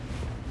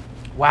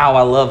Wow,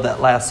 I love that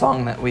last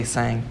song that we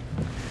sang.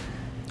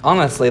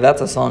 Honestly,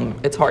 that's a song,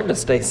 it's hard to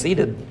stay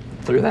seated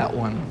through that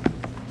one.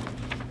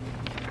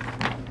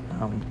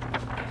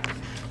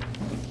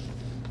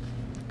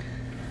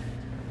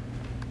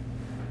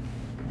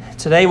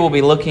 Today we'll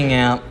be looking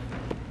at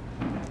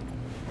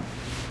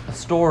a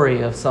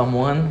story of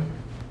someone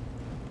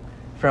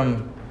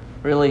from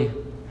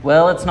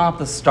it's not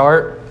the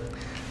start,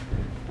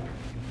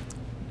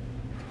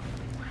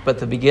 but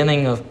the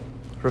beginning of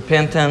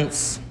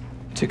repentance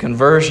to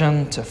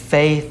conversion to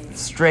faith,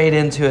 straight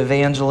into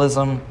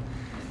evangelism.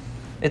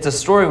 It's a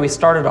story we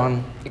started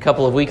on a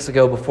couple of weeks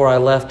ago before I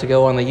left to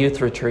go on the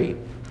youth retreat.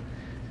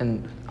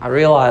 And I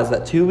realized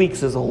that 2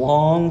 weeks is a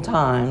long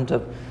time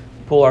to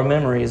pull our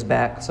memories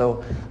back,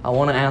 so I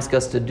want to ask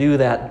us to do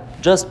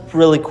that just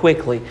really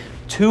quickly.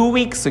 2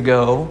 weeks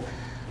ago,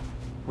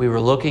 we were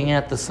looking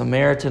at the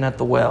Samaritan at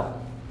the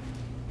well.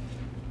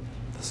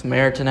 The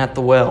Samaritan at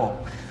the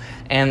well.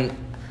 And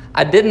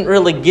I didn't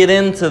really get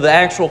into the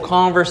actual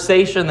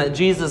conversation that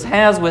Jesus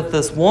has with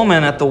this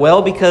woman at the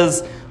well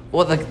because,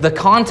 the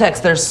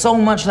context, there's so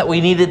much that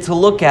we needed to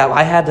look at.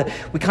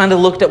 We kind of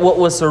looked at what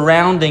was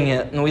surrounding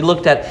it, and we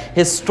looked at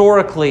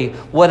historically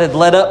what had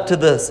led up to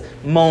this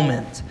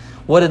moment,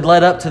 what had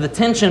led up to the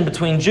tension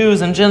between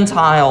Jews and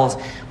Gentiles.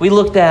 We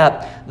looked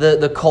at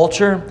the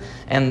culture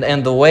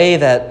and the way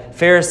that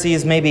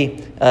Pharisees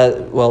maybe,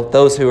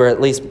 those who are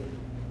at least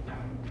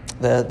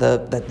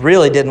that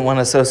really didn't want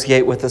to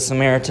associate with the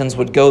Samaritans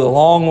would go the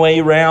long way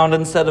around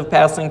instead of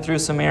passing through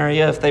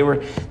Samaria if they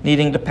were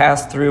needing to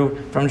pass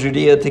through from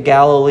Judea to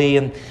Galilee.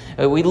 And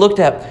we looked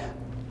at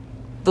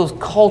those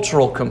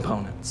cultural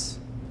components.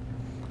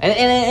 And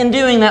in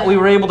doing that, we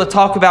were able to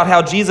talk about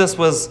how Jesus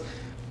was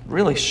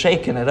really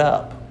shaking it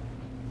up.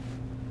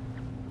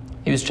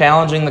 He was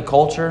challenging the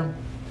culture.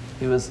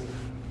 He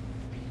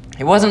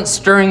wasn't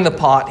stirring the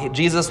pot.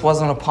 Jesus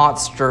wasn't a pot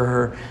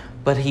stirrer,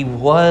 but he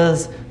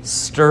was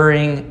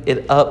stirring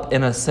it up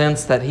in a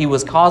sense that he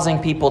was causing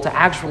people to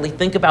actually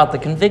think about the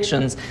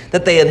convictions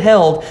that they had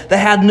held that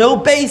had no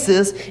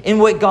basis in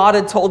what God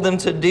had told them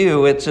to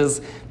do, which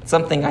is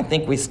something I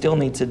think we still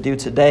need to do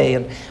today.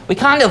 And we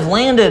kind of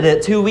landed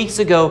it 2 weeks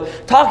ago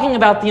talking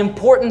about the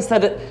importance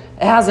that it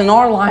has in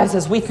our lives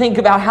as we think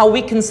about how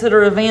we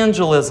consider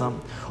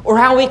evangelism or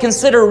how we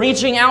consider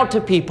reaching out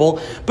to people,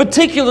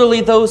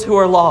 particularly those who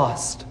are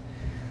lost.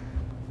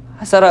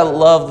 I said I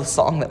love the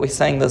song that we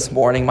sang this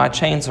morning, My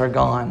Chains Are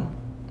Gone.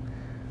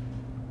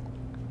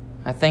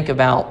 I think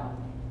about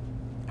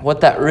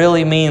what that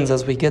really means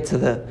as we get to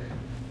the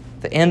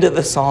end of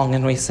the song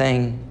and we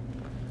sing,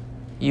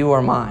 You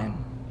Are Mine.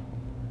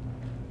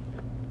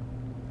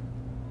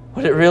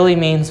 What it really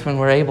means when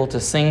we're able to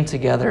sing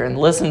together and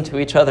listen to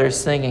each other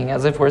singing,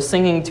 as if we're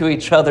singing to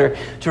each other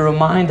to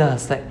remind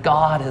us that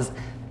God is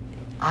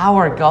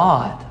our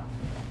God.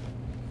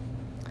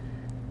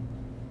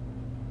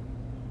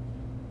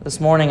 This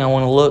morning I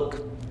want to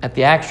look at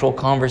the actual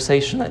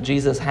conversation that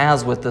Jesus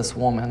has with this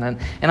woman.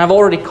 And I've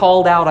already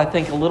called out, I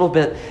think, a little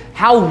bit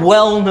how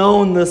well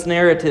known this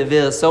narrative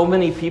is. So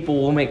many people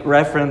will make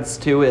reference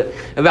to it,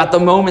 about the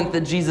moment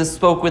that Jesus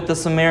spoke with the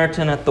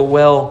Samaritan at the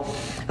well.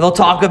 They'll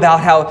talk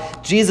about how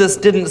Jesus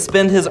didn't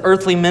spend his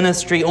earthly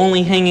ministry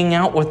only hanging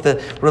out with the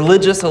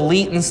religious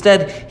elite.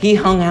 Instead, he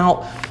hung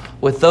out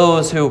with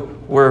those who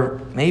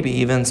were maybe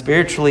even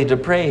spiritually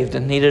depraved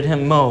and needed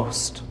him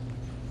most.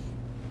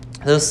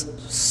 This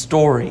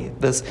story,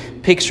 this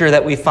picture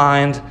that we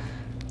find,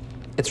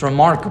 it's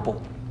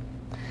remarkable.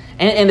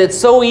 And it's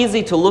so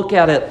easy to look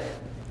at it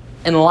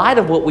in light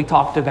of what we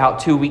talked about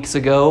 2 weeks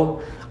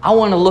ago. I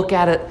want to look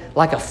at it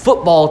like a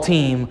football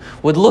team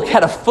would look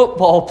at a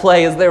football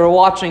play as they were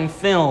watching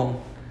film.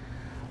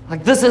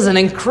 Like, this is an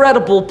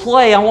incredible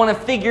play. I want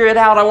to figure it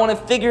out. I want to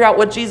figure out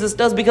what Jesus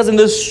does, because in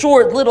this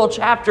short little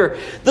chapter,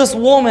 this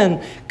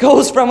woman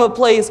goes from a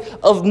place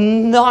of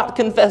not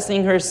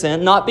confessing her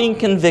sin, not being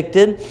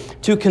convicted,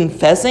 to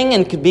confessing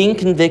and being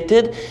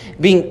convicted,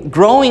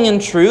 growing in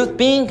truth,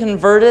 being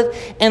converted,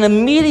 and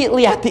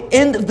immediately at the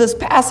end of this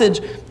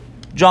passage,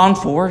 John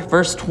 4,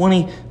 verse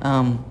 28,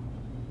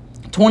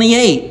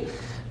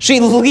 she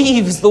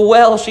leaves the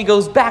well. She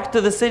goes back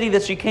to the city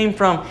that she came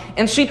from,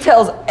 and she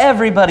tells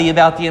everybody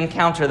about the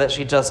encounter that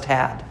she just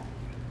had.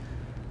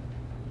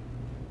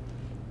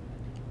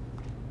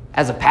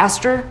 As a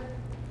pastor,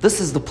 this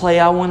is the play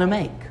I want to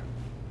make.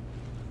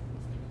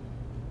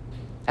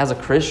 As a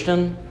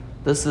Christian,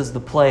 this is the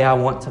play I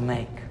want to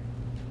make.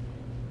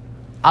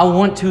 I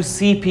want to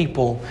see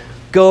people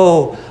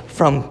go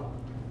from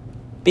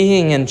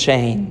being in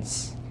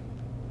chains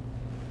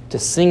to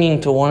singing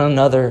to one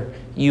another,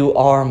 You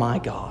are my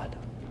God.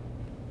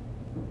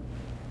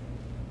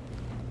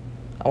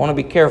 I want to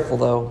be careful,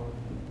 though,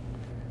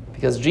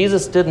 because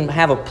Jesus didn't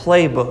have a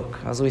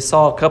playbook. As we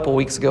saw a couple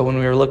weeks ago when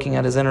we were looking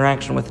at his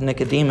interaction with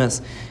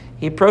Nicodemus,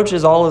 he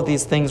approaches all of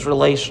these things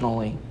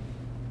relationally.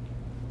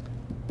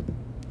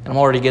 And I'm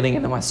already getting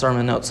into my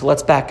sermon notes, so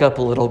let's back up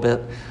a little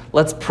bit.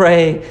 Let's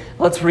pray,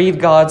 let's read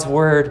God's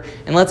word,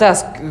 and let's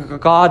ask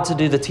God to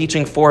do the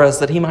teaching for us,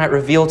 that he might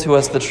reveal to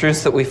us the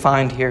truths that we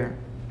find here.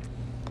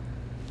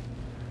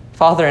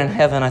 Father in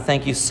heaven, I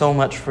thank you so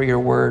much for your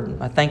word.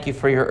 I thank you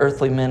for your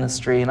earthly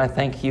ministry, and I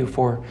thank you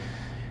for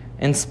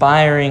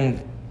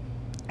inspiring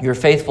your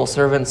faithful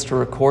servants to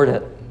record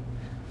it.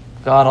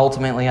 God,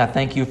 ultimately, I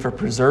thank you for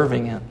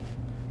preserving it.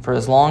 For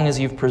as long as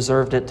you've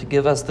preserved it, to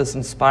give us this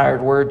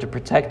inspired word, to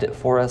protect it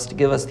for us, to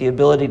give us the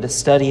ability to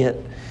study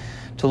it,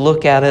 to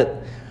look at it,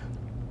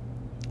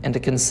 and to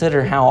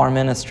consider how our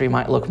ministry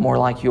might look more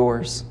like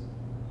yours.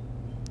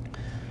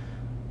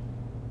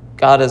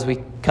 God, as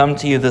we come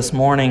to you this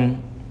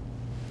morning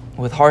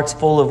with hearts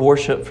full of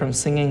worship, from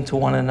singing to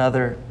one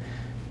another,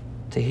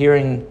 to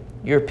hearing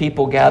your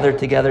people gathered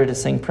together to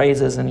sing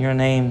praises in your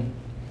name,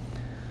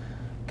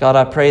 God,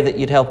 I pray that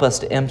you'd help us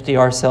to empty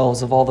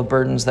ourselves of all the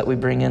burdens that we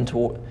bring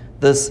into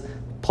this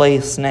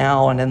place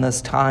now and in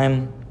this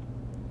time.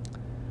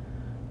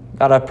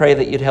 God, I pray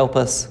that you'd help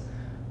us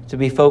to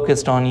be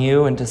focused on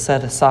you and to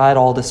set aside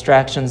all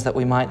distractions that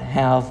we might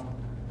have.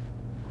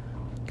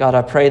 God,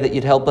 I pray that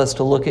you'd help us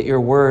to look at your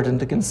word and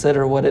to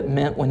consider what it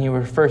meant when you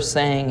were first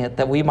saying it,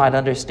 that we might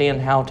understand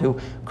how to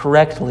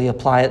correctly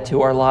apply it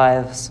to our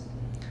lives.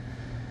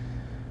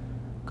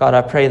 God,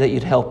 I pray that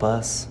you'd help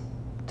us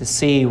to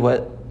see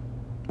what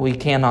we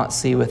cannot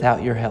see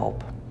without your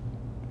help.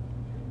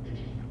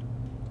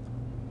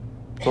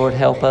 Lord,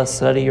 help us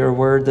study your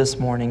word this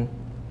morning.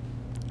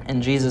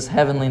 In Jesus'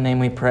 heavenly name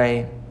we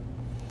pray.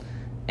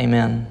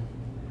 Amen.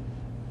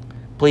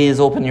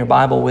 Please open your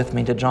Bible with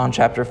me to John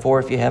chapter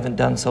 4 if you haven't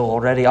done so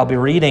already. I'll be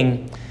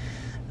reading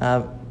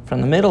from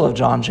the middle of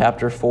John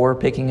chapter 4,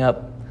 picking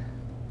up,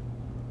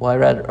 I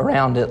read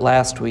around it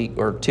last week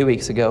or 2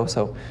 weeks ago,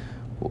 so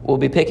we'll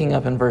be picking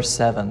up in verse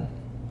 7.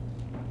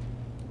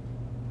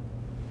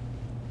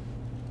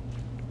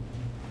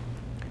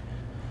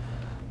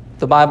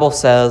 The Bible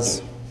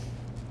says,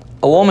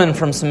 "A woman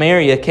from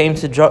Samaria came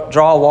to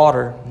draw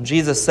water.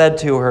 Jesus said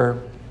to her,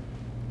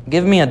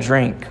 'Give me a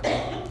drink,'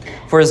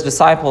 for his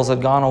disciples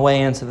had gone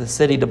away into the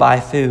city to buy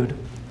food.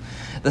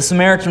 The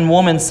Samaritan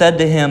woman said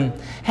to him,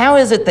 'How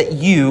is it that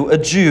you, a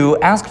Jew,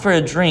 ask for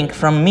a drink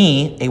from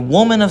me, a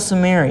woman of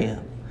Samaria?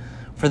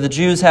 For the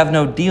Jews have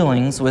no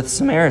dealings with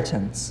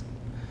Samaritans.'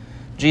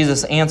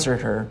 Jesus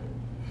answered her,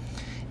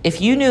 'If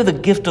you knew the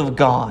gift of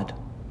God,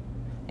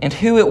 and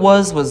who it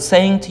was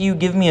saying to you,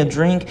 "Give me a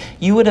drink,"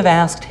 you would have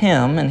asked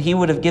him, and he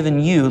would have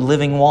given you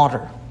living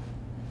water.'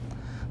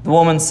 The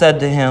woman said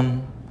to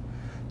him,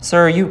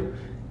 'Sir,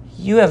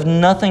 you have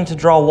nothing to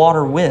draw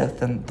water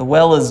with, and the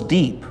well is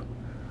deep.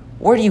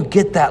 Where do you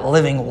get that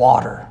living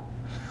water?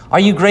 Are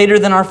you greater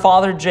than our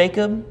father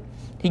Jacob?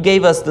 He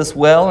gave us this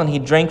well, and he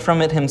drank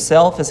from it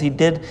himself, as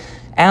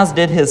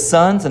did his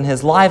sons and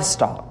his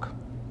livestock.'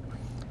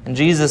 And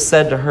Jesus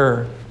said to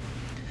her,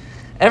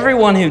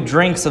 'Everyone who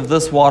drinks of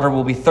this water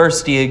will be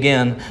thirsty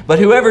again, but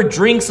whoever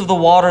drinks of the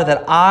water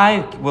that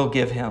I will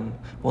give him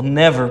will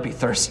never be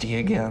thirsty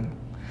again.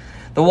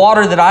 The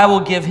water that I will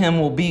give him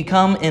will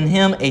become in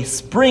him a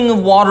spring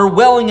of water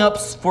welling up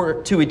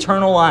to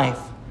eternal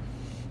life.'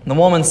 And the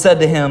woman said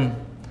to him,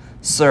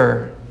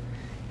 'Sir,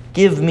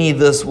 give me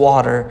this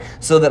water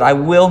so that I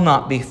will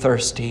not be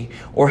thirsty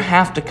or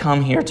have to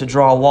come here to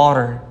draw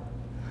water.'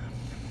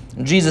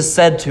 And Jesus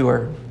said to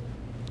her,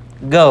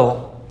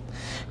 'Go,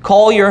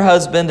 call your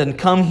husband and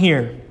come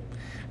here.'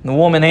 And the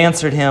woman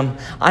answered him,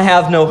 'I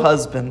have no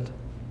husband.'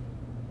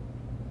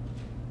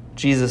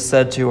 Jesus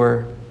said to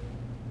her,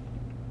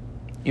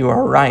 'You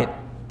are right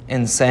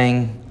in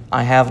saying,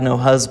 "I have no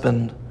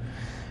husband."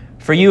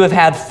 For you have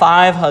had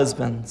 5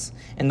 husbands,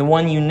 and the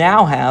one you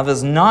now have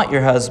is not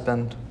your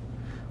husband.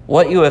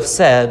 What you have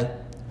said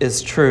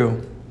is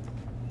true.'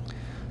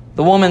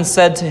 The woman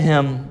said to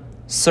him,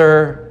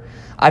 'Sir,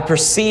 I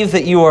perceive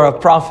that you are a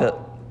prophet.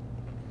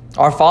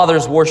 Our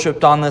fathers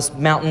worshipped on this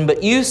mountain,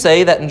 but you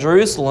say that in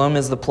Jerusalem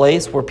is the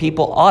place where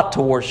people ought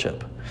to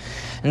worship.'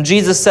 And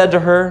Jesus said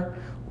to her,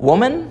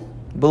 'Woman,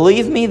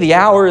 believe me, the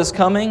hour is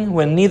coming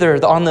when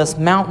neither on this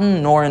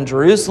mountain nor in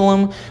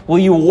Jerusalem will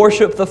you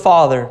worship the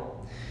Father.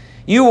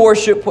 You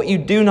worship what you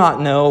do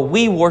not know.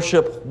 We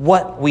worship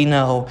what we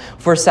know,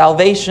 for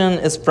salvation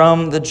is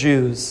from the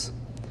Jews.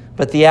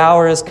 But the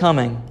hour is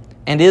coming,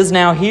 and is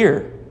now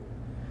here,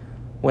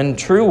 when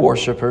true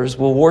worshipers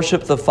will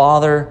worship the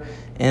Father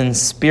in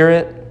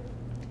spirit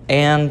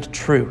and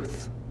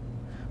truth.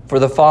 For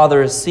the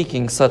Father is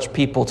seeking such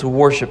people to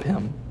worship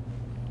him.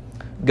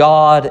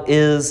 God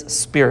is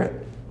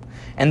spirit,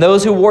 and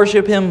those who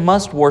worship him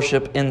must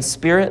worship in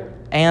spirit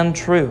and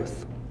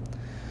truth.'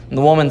 And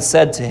the woman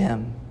said to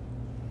him,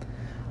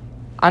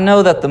 'I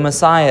know that the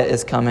Messiah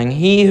is coming,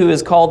 he who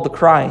is called the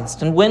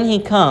Christ. And when he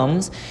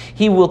comes,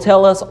 he will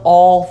tell us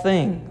all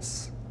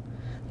things.'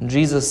 And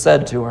Jesus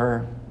said to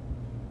her,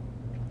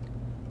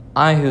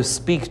 'I who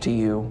speak to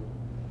you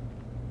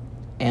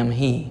am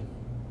he.'"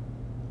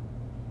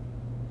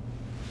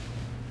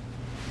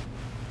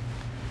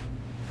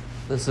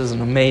 This is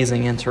an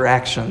amazing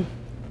interaction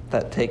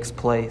that takes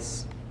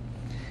place.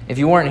 If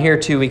you weren't here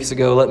 2 weeks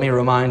ago, let me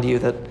remind you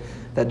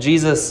that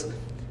Jesus,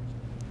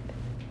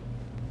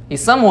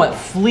 he's somewhat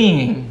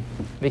fleeing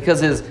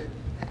because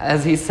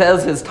as he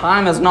says, his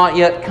time has not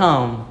yet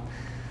come.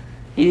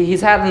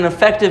 He's had an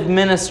effective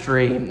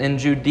ministry in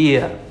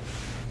Judea.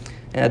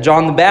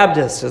 John the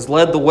Baptist has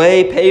led the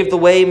way, paved the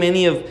way.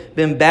 Many have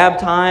been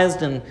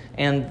baptized,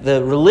 and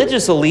the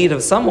religious elite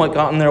have somewhat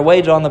gotten their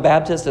way. John the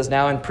Baptist is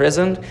now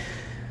imprisoned.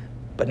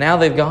 But now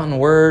they've gotten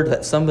word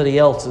that somebody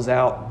else is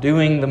out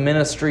doing the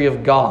ministry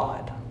of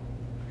God.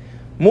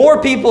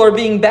 More people are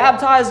being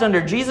baptized under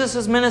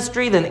Jesus'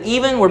 ministry than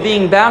even were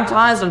being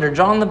baptized under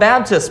John the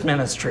Baptist's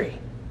ministry.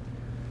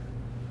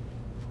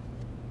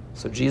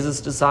 So Jesus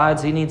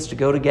decides he needs to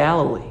go to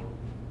Galilee.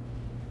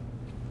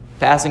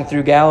 Passing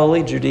through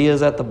Galilee, Judea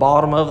is at the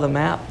bottom of the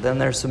map. Then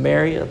there's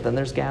Samaria, then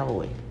there's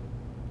Galilee.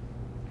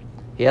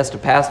 He has to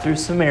pass through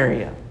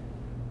Samaria.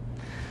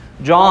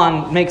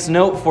 John makes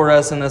note for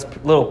us in this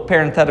little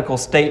parenthetical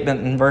statement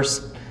in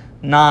verse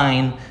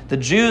 9, the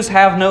Jews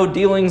have no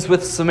dealings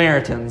with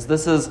Samaritans.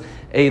 This is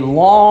a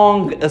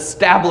long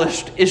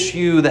established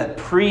issue that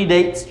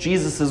predates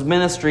Jesus'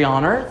 ministry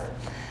on earth.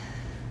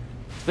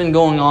 It's been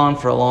going on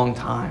for a long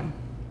time.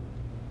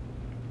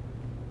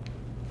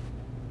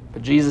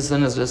 But Jesus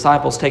and his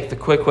disciples take the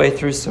quick way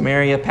through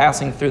Samaria,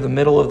 passing through the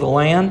middle of the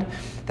land.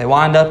 They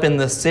wind up in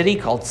this city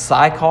called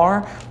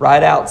Sychar.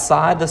 Right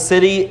outside the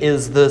city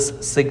is this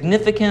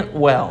significant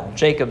well,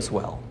 Jacob's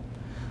well,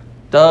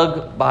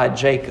 dug by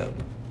Jacob,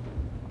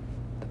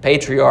 the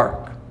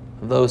patriarch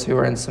of those who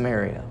are in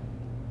Samaria.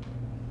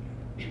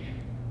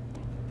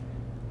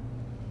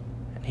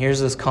 And here's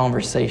this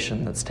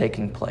conversation that's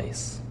taking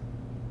place.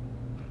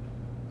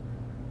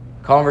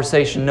 A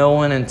conversation no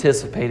one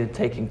anticipated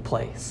taking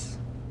place.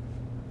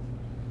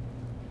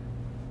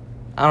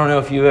 I don't know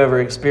if you've ever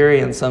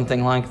experienced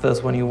something like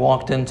this when you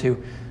walked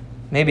into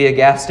maybe a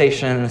gas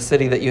station in a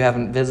city that you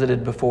haven't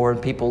visited before,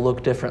 and people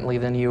look differently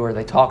than you, or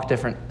they talk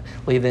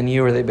differently than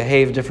you, or they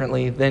behave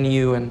differently than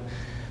you, and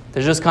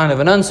there's just kind of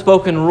an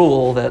unspoken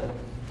rule that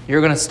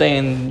you're going to stay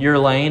in your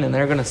lane and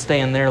they're going to stay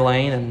in their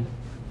lane, and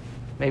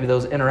maybe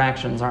those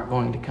interactions aren't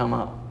going to come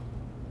up.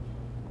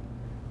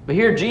 But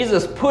here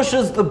Jesus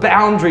pushes the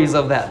boundaries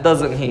of that,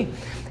 doesn't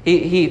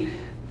he?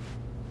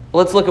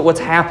 Let's look at what's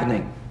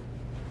happening.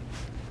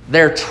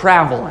 They're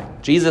traveling.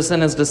 Jesus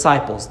and his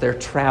disciples, they're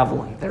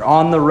traveling. They're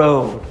on the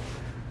road.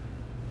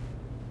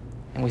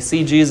 And we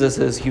see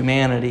Jesus'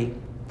 humanity.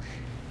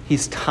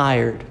 He's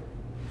tired.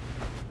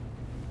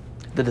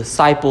 The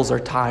disciples are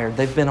tired.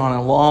 They've been on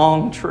a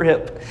long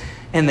trip,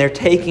 and they're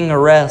taking a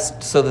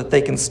rest so that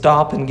they can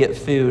stop and get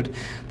food.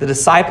 The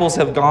disciples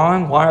have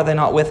gone. Why are they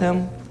not with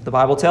him? The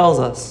Bible tells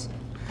us.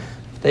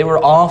 They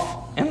were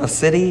off in the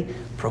city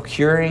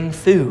procuring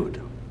food.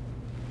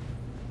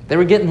 They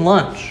were getting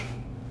lunch.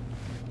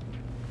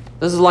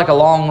 This is like a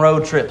long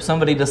road trip.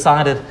 Somebody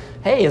decided,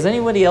 hey, is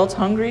anybody else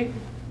hungry?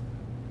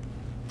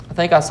 I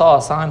think I saw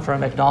a sign for a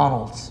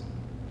McDonald's.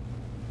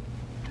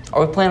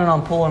 Are we planning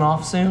on pulling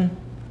off soon?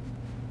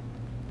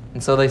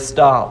 And so they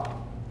stop.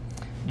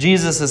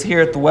 Jesus is here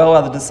at the well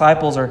while the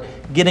disciples are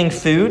getting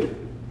food.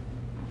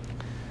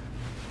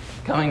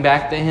 Coming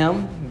back to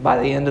him.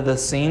 By the end of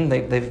this scene,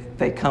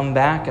 they come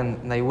back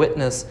and they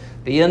witness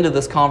the end of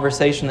this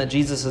conversation that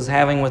Jesus is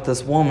having with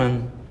this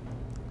woman.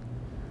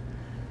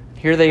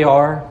 Here they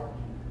are.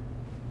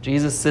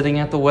 Jesus sitting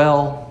at the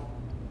well,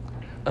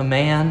 a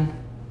man,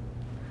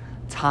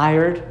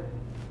 tired,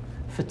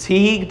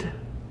 fatigued,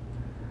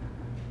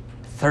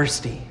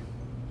 thirsty.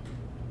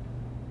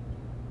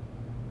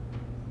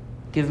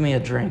 Give me a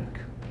drink.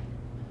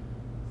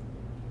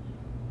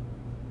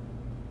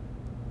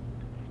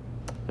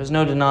 There's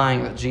no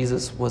denying that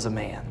Jesus was a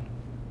man,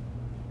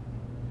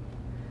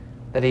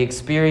 that he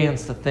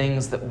experienced the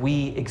things that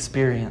we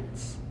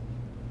experience.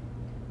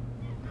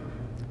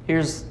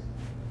 Here's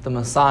the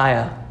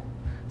Messiah,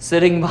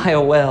 sitting by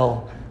a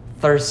well,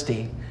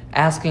 thirsty,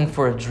 asking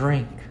for a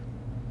drink.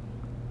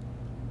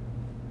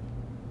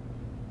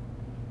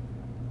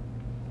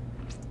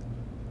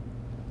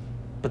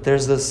 But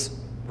there's this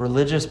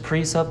religious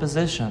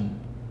presupposition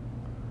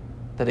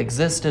that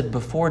existed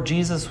before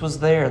Jesus was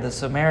there. The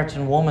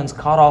Samaritan woman's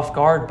caught off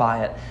guard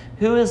by it.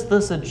 Who is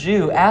this, a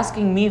Jew,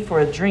 asking me for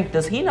a drink?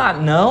 Does he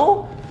not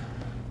know?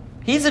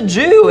 He's a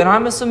Jew and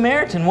I'm a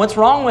Samaritan. What's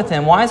wrong with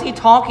him? Why is he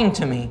talking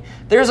to me?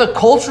 There's a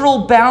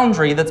cultural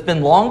boundary that's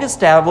been long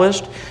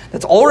established,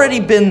 that's already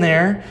been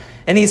there,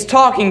 and he's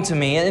talking to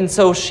me. And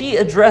so she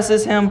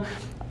addresses him,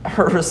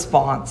 her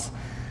response.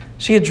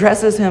 She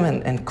addresses him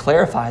and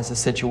clarifies the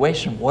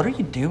situation. What are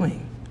you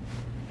doing?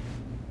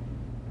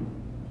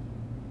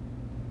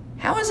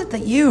 How is it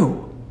that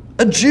you,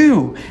 a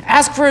Jew,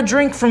 ask for a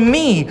drink from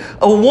me,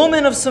 a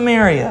woman of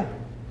Samaria?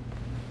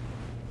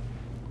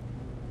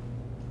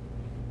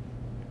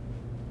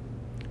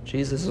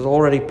 Jesus has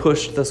already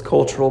pushed this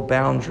cultural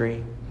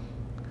boundary.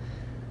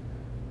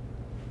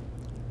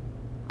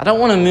 I don't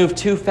want to move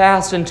too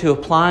fast into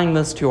applying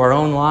this to our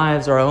own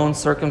lives, our own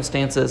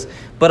circumstances,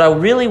 but I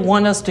really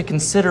want us to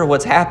consider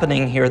what's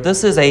happening here.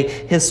 This is a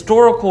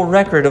historical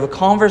record of a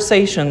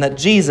conversation that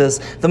Jesus,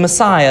 the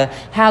Messiah,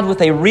 had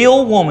with a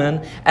real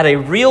woman at a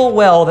real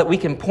well that we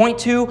can point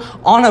to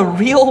on a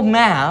real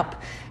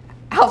map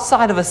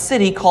outside of a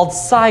city called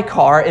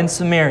Sychar in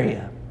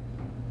Samaria.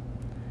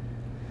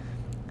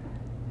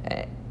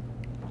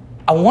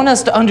 I want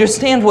us to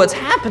understand what's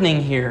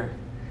happening here.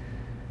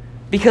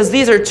 Because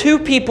these are two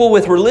people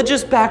with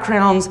religious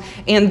backgrounds,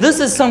 and this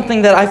is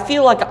something that I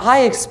feel like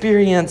I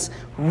experience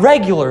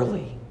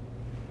regularly.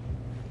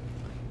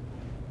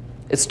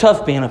 It's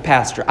tough being a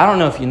pastor. I don't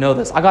know if you know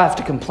this. I have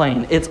to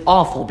complain. It's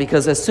awful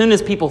because as soon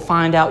as people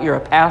find out you're a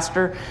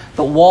pastor,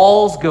 the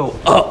walls go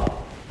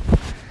up.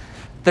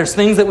 There's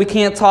things that we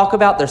can't talk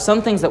about. There's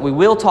some things that we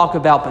will talk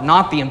about, but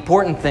not the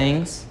important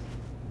things.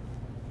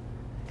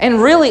 And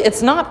really,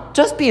 it's not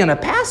just being a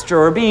pastor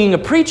or being a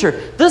preacher.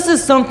 This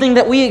is something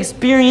that we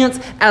experience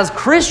as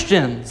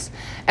Christians.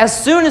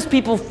 As soon as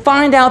people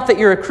find out that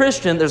you're a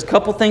Christian, there's a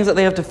couple things that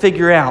they have to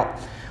figure out.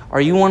 Are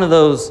you one of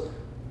those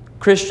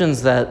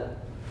Christians that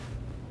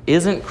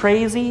isn't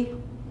crazy?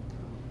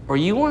 Or are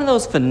you one of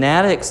those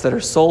fanatics that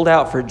are sold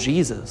out for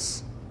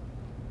Jesus?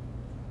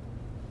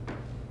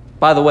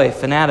 By the way,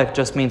 fanatic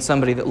just means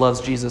somebody that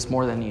loves Jesus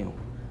more than you.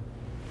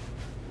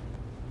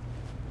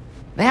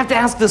 They have to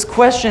ask this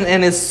question,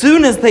 and as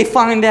soon as they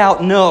find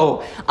out,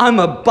 no, I'm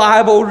a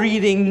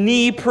Bible-reading,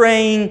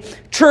 knee-praying,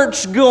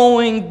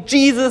 church-going,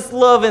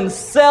 Jesus-loving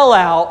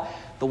sellout,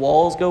 the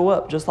walls go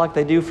up just like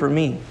they do for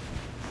me.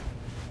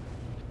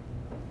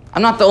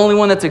 I'm not the only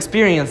one that's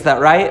experienced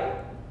that, right?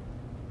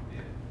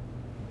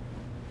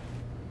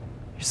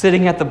 You're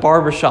sitting at the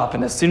barbershop,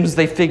 and as soon as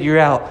they figure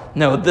out,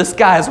 no, this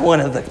guy's one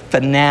of the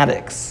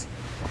fanatics.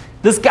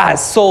 This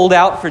guy's sold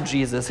out for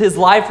Jesus. His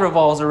life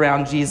revolves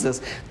around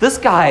Jesus. This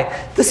guy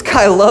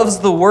loves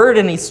the Word,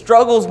 and he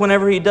struggles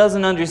whenever he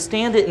doesn't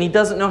understand it and he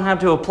doesn't know how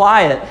to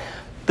apply it.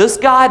 This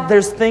guy,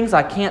 there's things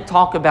I can't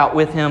talk about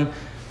with him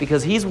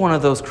because he's one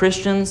of those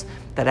Christians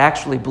that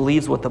actually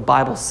believes what the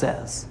Bible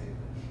says.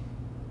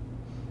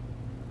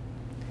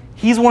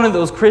 He's one of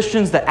those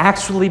Christians that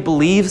actually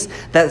believes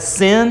that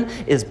sin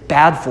is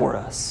bad for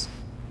us.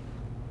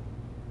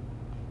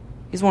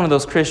 He's one of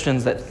those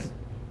Christians that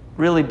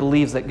really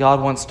believes that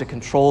God wants to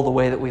control the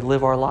way that we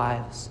live our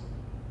lives.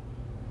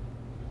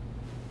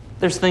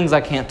 There's things I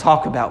can't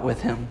talk about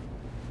with him.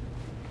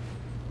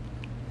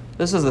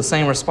 This is the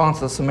same response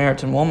the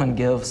Samaritan woman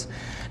gives.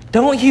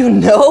 Don't you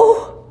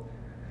know?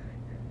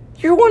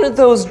 You're one of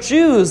those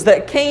Jews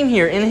that came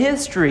here in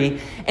history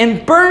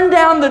and burned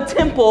down the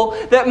temple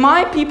that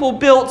my people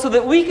built so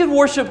that we could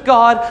worship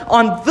God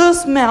on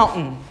this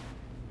mountain.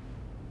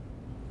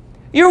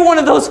 You're one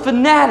of those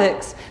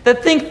fanatics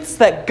that thinks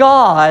that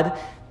God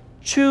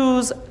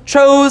chose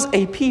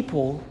a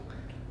people,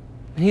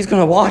 and He's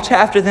going to watch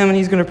after them, and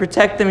He's going to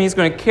protect them, and He's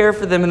going to care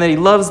for them, and that He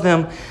loves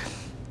them.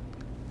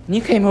 And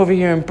you came over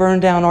here and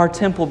burned down our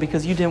temple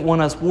because you didn't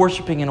want us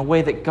worshiping in a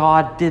way that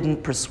God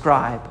didn't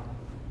prescribe.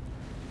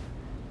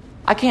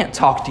 I can't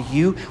talk to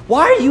you.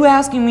 Why are you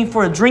asking me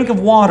for a drink of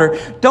water?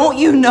 Don't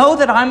you know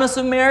that I'm a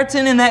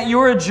Samaritan and that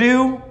you're a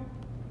Jew?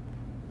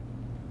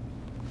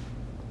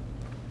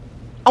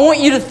 I want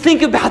you to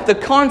think about the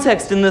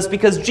context in this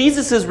because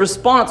Jesus'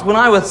 response when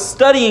I was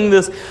studying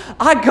this,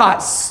 I got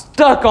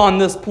stuck on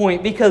this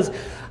point because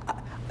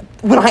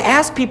when I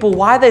ask people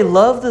why they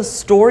love this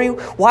story,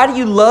 why do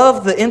you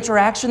love the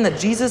interaction that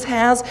Jesus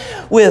has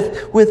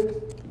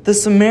with the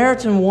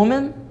Samaritan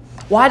woman?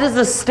 Why does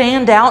this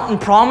stand out in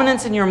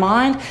prominence in your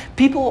mind?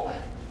 People,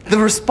 the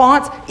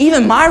response,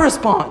 even my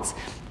response,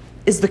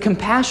 is the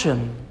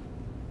compassion.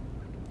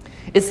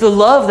 It's the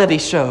love that He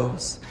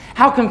shows.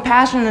 How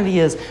compassionate He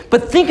is.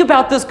 But think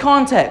about this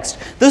context.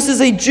 This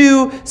is a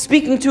Jew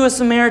speaking to a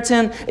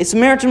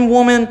Samaritan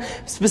woman,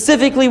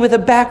 specifically with a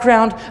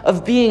background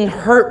of being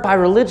hurt by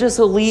religious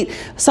elite,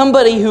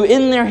 somebody who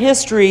in their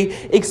history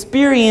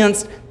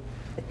experienced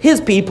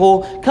His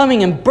people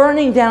coming and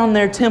burning down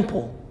their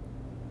temple.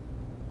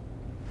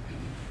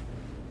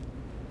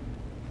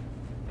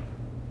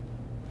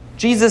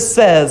 Jesus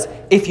says,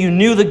 if you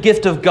knew the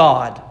gift of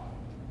God,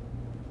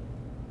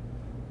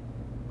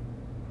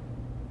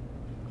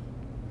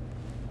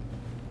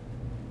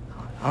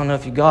 I don't know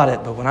if you got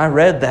it, but when I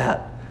read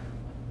that,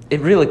 it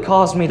really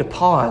caused me to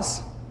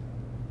pause.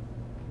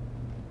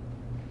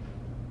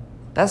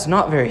 That's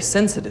not very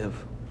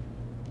sensitive.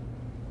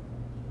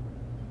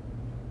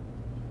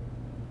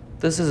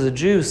 This is a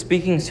Jew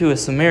speaking to a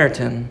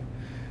Samaritan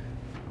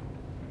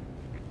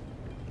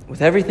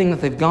with everything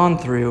that they've gone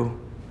through.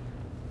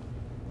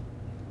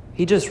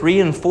 He just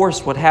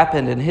reinforced what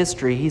happened in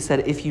history. He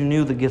said, if you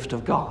knew the gift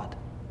of God.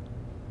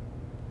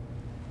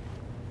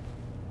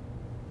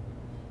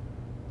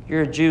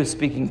 You're a Jew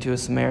speaking to a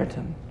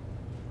Samaritan.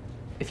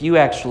 If you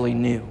actually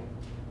knew.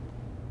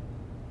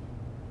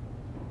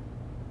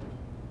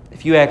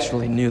 If you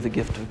actually knew the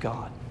gift of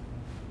God.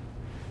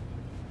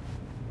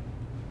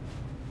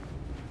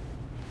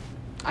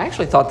 I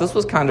actually thought this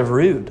was kind of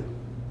rude.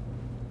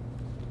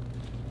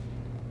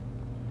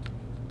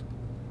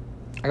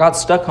 I got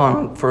stuck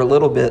on it for a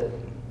little bit.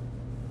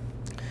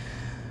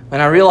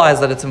 And I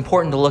realized that it's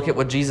important to look at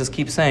what Jesus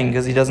keeps saying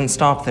because He doesn't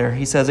stop there.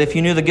 He says, if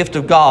you knew the gift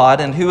of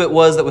God and who it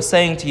was that was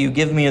saying to you,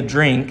 give me a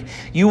drink,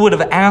 you would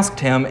have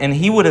asked Him and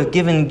He would have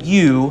given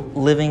you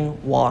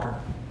living water.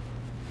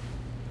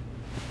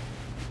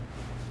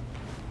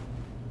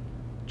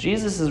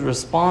 Jesus is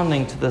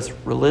responding to this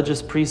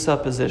religious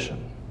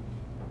presupposition.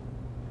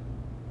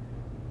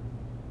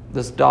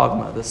 this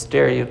dogma, this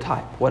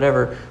stereotype,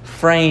 whatever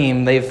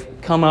frame they've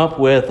come up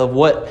with of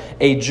what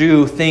a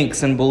Jew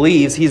thinks and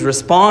believes. He's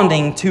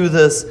responding to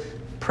this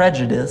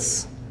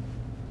prejudice.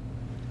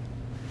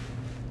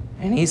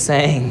 And he's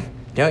saying,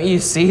 don't you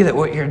see that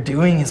what you're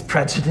doing is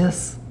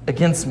prejudice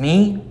against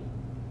me?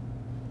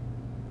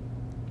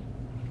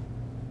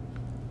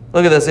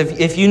 Look at this.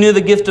 If you knew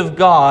the gift of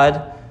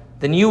God,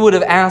 then you would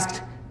have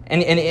asked,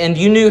 and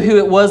you knew who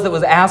it was that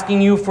was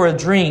asking you for a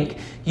drink.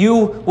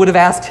 You would have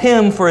asked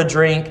him for a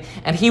drink,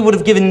 and he would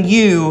have given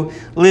you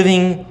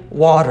living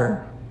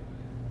water.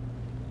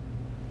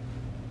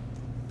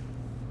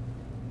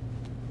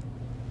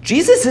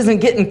 Jesus isn't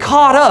getting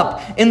caught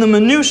up in the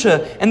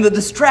minutia and the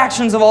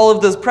distractions of all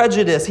of this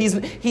prejudice.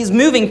 He's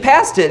moving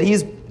past it.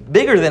 He's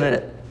bigger than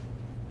it.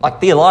 Like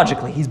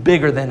theologically, he's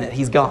bigger than it.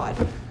 He's God.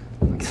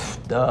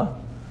 Duh.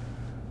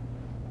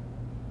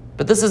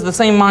 But this is the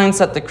same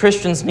mindset that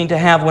Christians need to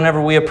have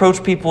whenever we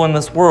approach people in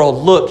this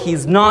world. Look,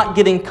 he's not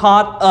getting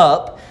caught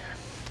up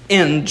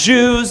in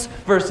Jews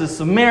versus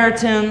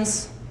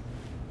Samaritans.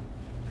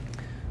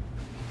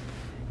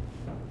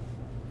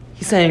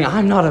 He's saying,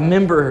 I'm not a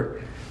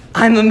member.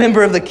 I'm a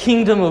member of the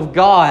kingdom of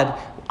God.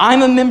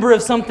 I'm a member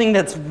of something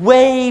that's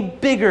way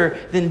bigger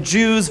than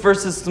Jews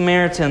versus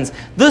Samaritans.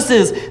 This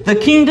is the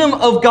kingdom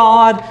of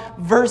God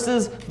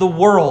versus the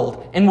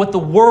world and what the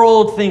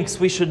world thinks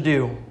we should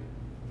do.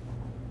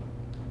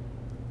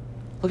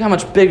 Look how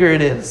much bigger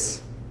it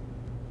is.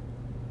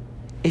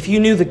 If you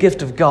knew the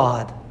gift of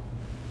God,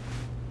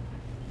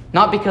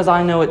 not because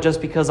I know it just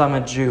because I'm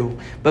a Jew,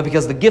 but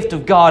because the gift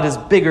of God is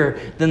bigger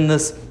than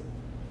this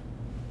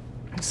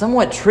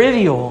somewhat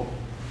trivial,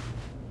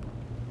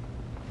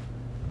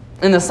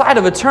 in the sight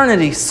of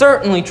eternity,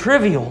 certainly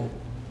trivial.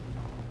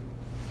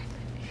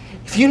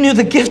 If you knew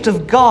the gift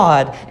of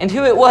God and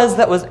who it was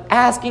that was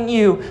asking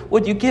you,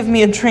 would you give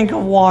me a drink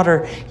of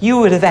water? You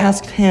would have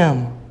asked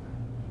him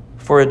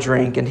for a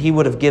drink, and he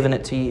would have given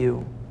it to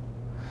you.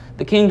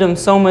 The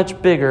kingdom's so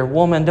much bigger.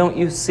 Woman, don't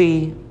you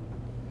see?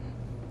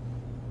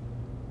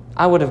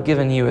 I would have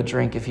given you a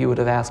drink if you would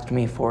have asked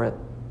me for it.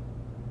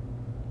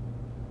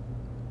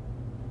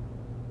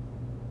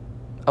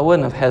 I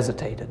wouldn't have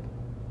hesitated.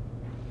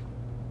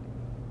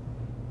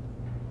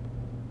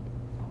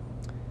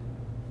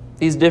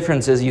 These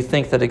differences you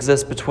think that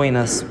exist between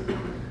us,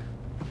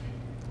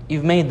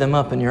 you've made them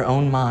up in your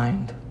own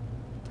mind.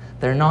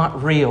 They're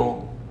not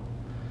real.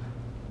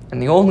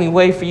 And the only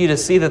way for you to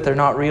see that they're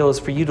not real is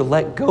for you to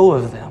let go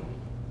of them.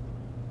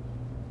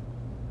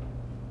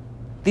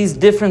 These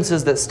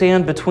differences that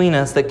stand between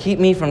us, that keep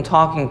me from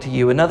talking to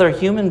you, another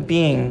human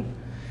being,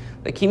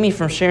 that keep me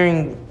from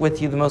sharing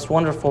with you the most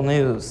wonderful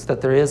news that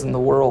there is in the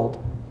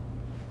world,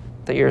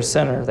 that you're a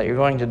sinner, that you're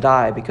going to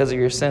die. Because of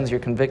your sins, you're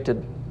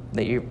convicted,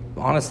 that you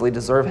honestly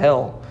deserve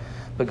hell.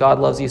 But God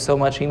loves you so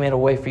much, he made a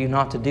way for you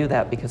not to do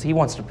that because he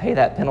wants to pay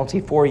that penalty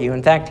for you.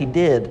 In fact, he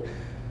did,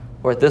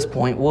 or at this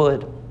point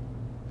would.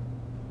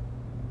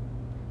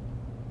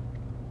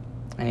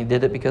 And he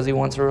did it because he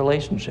wants a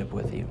relationship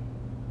with you.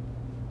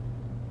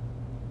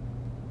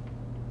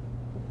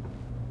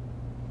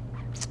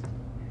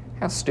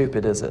 How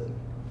stupid is it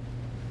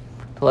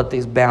to let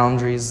these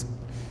boundaries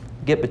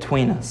get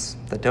between us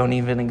that don't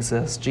even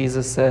exist?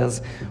 Jesus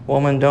says,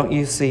 woman, don't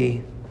you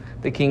see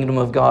the kingdom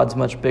of God's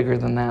much bigger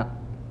than that?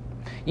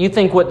 You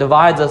think what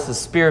divides us is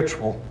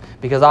spiritual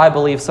because I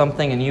believe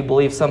something and you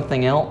believe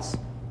something else?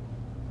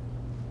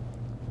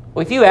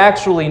 Well, if you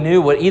actually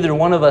knew what either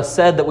one of us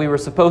said that we were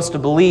supposed to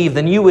believe,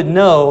 then you would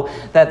know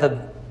that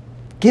the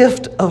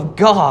gift of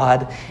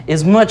God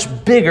is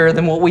much bigger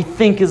than what we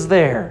think is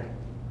there.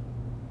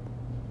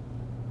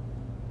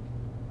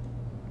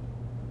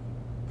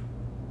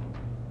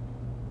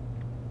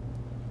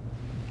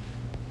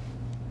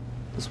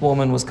 This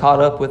woman was caught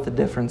up with the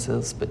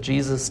differences, but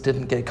Jesus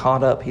didn't get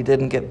caught up. He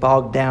didn't get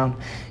bogged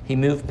down. He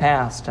moved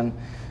past, and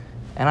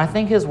I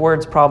think his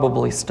words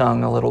probably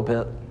stung a little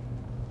bit.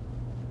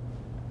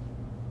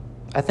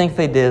 I think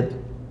they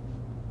did.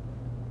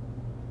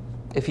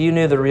 If you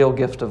knew the real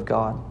gift of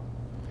God.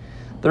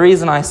 The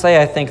reason I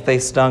say I think they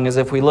stung is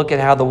if we look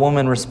at how the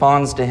woman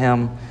responds to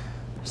him,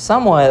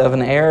 somewhat of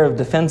an air of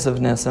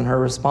defensiveness in her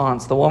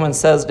response. The woman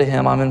says to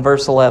him, I'm in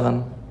verse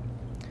 11,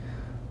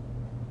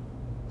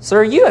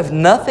 Sir, you have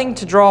nothing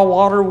to draw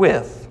water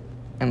with,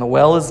 and the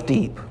well is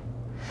deep.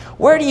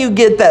 Where do you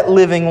get that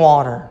living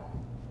water?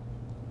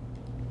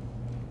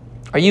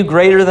 Are you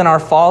greater than our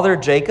father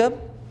Jacob?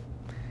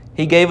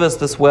 He gave us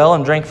this well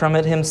and drank from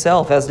it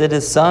himself, as did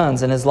his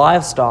sons and his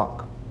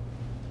livestock.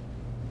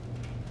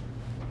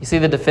 You see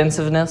the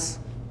defensiveness?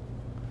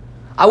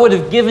 I would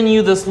have given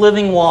you this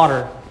living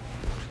water.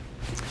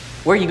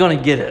 Where are you going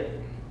to get it?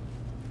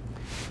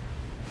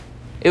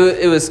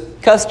 It was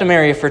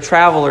customary for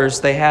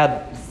travelers. They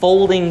had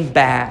folding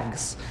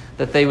bags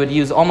that they would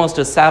use almost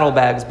as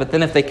saddlebags, but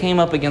then if they came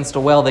up against a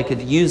well, they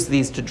could use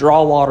these to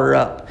draw water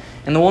up.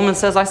 And the woman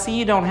says, I see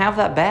you don't have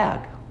that bag.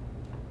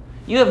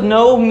 You have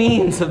no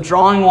means of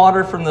drawing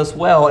water from this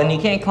well, and you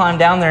can't climb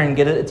down there and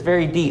get it. It's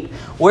very deep.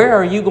 Where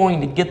are you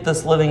going to get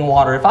this living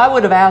water? If I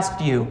would have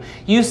asked you,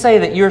 you say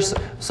that you're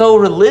so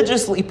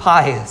religiously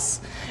pious,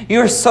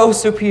 you're so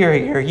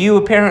superior, you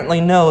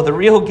apparently know the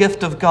real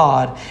gift of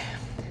God.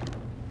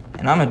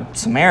 And I'm a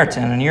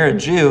Samaritan and you're a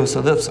Jew, so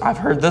I've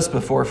heard this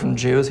before from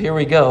Jews. Here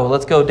we go.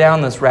 Let's go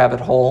down this rabbit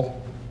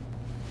hole.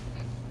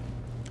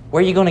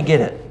 Where are you going to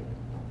get it?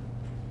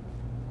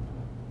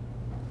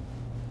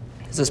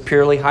 Is this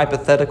purely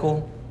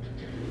hypothetical?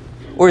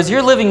 Or is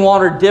your living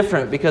water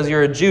different because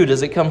you're a Jew?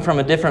 Does it come from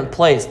a different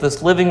place?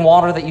 This living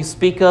water that you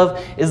speak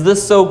of, is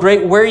this so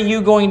great? Where are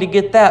you going to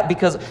get that?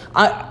 Because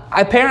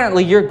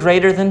apparently you're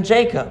greater than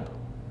Jacob,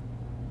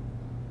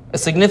 a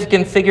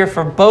significant figure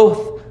for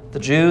both the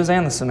Jews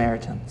and the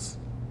Samaritans.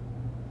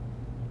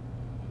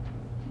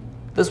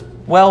 This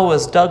well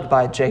was dug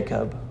by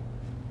Jacob.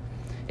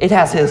 It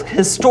has his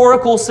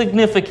historical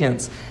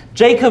significance.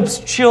 Jacob's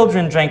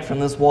children drank from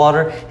this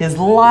water. His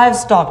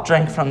livestock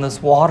drank from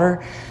this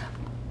water.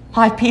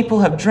 My people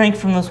have drank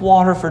from this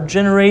water for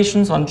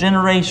generations on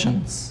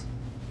generations.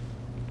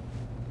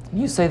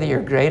 You say that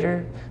you're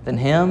greater than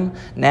him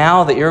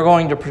now, that you're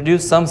going to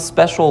produce some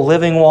special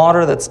living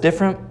water that's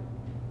different?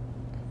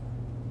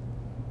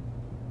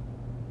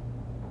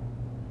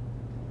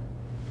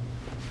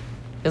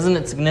 Isn't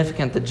it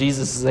significant that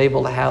Jesus is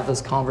able to have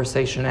this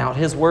conversation out?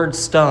 His words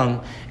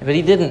stung, but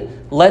he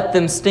didn't let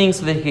them sting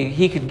so that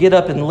he could get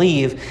up and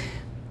leave.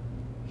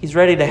 He's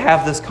ready to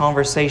have this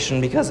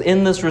conversation because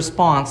in this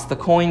response, the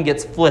coin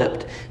gets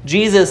flipped.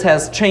 Jesus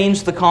has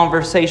changed the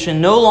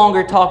conversation, no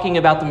longer talking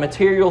about the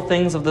material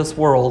things of this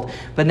world,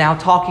 but now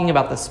talking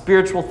about the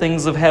spiritual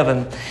things of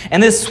heaven.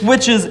 And this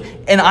switches,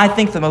 in I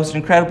think the most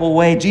incredible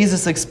way.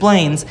 Jesus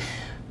explains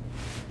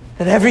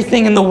that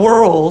everything in the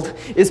world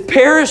is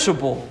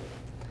perishable,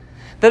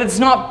 that it's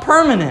not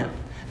permanent,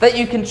 that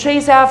you can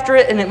chase after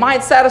it and it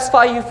might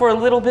satisfy you for a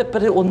little bit,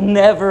 but it will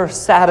never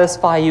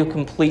satisfy you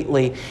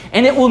completely.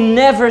 And it will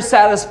never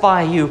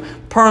satisfy you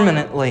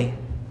permanently.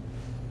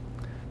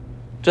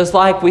 Just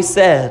like we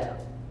said,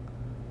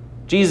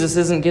 Jesus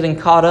isn't getting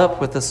caught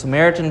up with the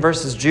Samaritan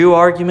versus Jew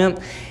argument.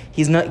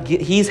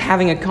 He's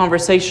having a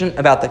conversation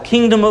about the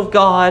kingdom of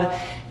God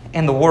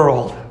and the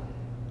world.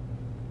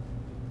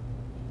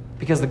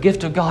 Because the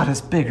gift of God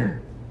is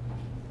bigger.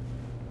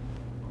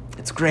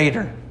 It's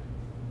greater.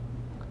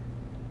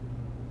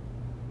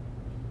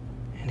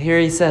 And here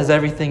he says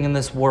everything in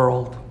this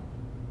world,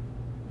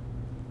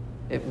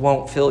 it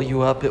won't fill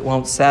you up, it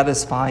won't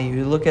satisfy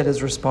you. Look at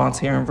his response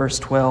here in verse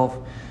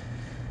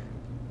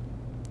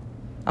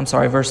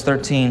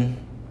 13.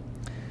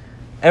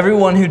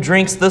 Everyone who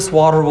drinks this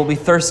water will be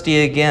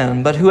thirsty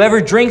again, but whoever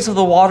drinks of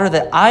the water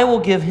that I will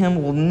give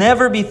him will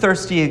never be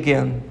thirsty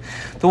again.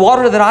 The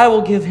water that I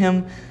will give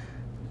him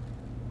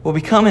will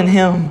become in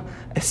him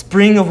a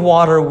spring of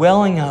water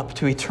welling up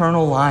to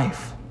eternal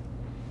life.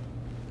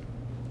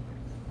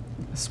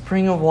 A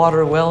spring of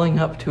water welling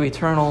up to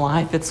eternal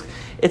life.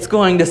 It's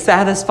going to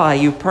satisfy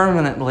you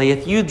permanently.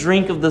 If you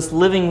drink of this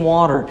living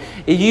water,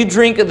 if you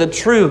drink of the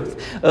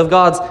truth of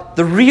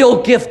the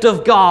real gift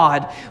of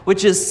God,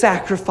 which is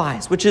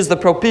sacrifice, which is the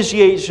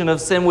propitiation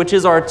of sin, which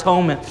is our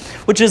atonement,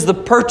 which is the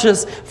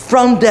purchase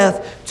from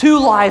death to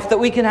life, that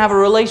we can have a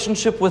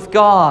relationship with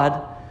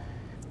God.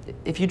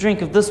 If you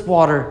drink of this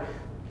water,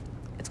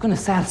 it's going to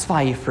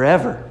satisfy you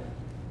forever.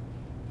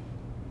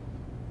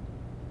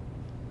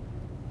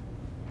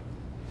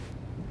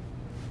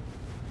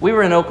 We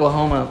were in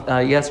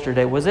Oklahoma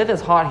yesterday. Was it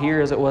as hot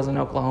here as it was in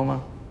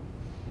Oklahoma?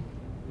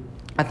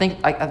 I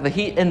think the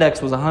heat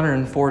index was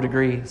 104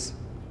 degrees.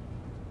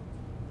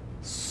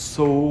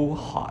 So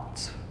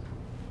hot.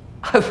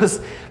 I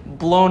was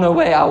blown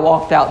away. I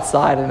walked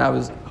outside and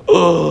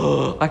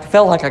I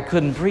felt like I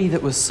couldn't breathe.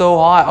 It was so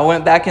hot. I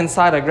went back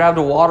inside. I grabbed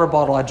a water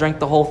bottle. I drank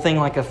the whole thing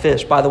like a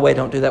fish. By the way,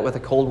 don't do that with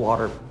the cold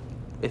water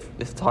if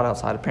it's hot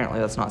outside. Apparently,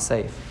 that's not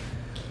safe.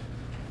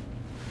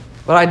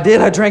 But I did.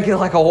 I drank it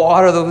like a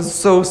water that was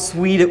so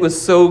sweet. It was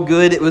so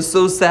good. It was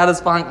so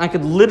satisfying. I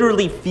could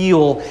literally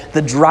feel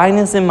the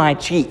dryness in my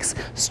cheeks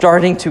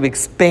starting to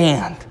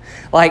expand.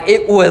 Like,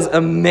 it was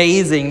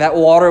amazing. That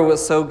water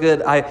was so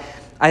good.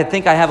 I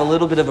think I have a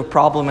little bit of a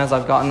problem as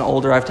I've gotten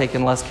older. I've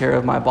taken less care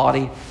of my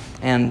body,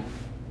 and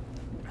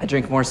I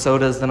drink more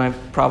sodas than I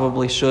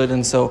probably should.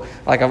 And so,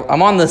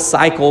 I'm on this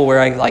cycle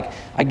where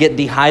I get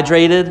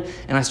dehydrated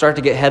and I start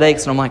to get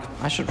headaches, and I'm like,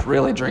 I should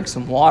really drink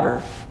some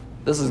water.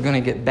 This is going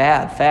to get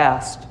bad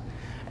fast.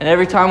 And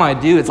every time I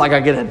do, it's like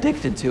I get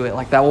addicted to it.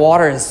 Like, that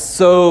water is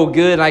so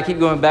good, and I keep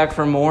going back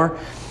for more.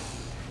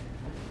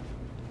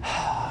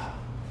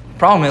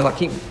 Problem is, I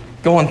keep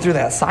going through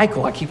that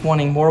cycle. I keep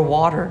wanting more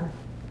water.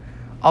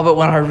 Oh, but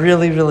when I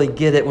really, really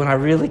get it, when I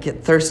really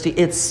get thirsty,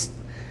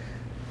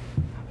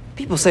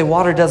 people say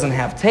water doesn't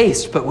have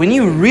taste, but when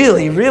you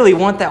really, really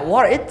want that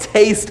water, it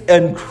tastes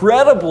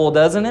incredible,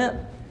 doesn't it?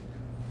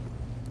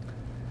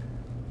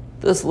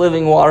 This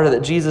living water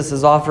that Jesus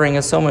is offering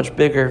is so much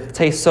bigger,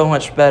 tastes so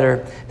much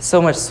better,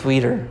 so much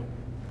sweeter.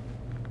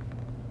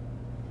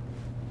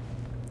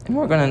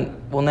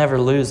 And we'll never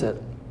lose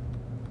it.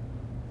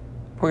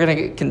 We're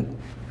going to,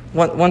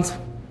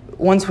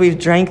 once we've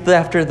drank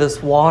after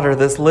this water,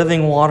 this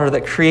living water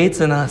that creates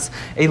in us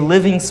a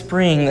living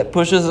spring that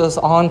pushes us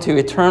on to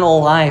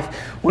eternal life,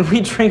 when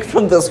we drink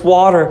from this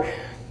water,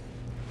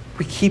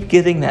 we keep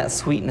getting that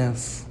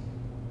sweetness.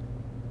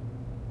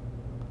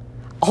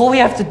 All we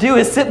have to do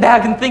is sit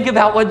back and think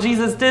about what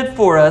Jesus did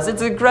for us.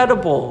 It's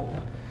incredible.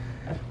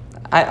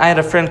 I had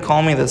a friend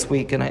call me this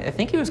week, and I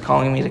think he was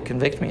calling me to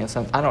convict me of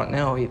something. I don't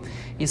know.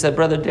 He said,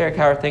 "Brother Derek,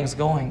 how are things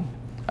going?"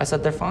 I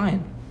said, "They're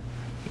fine."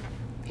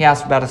 He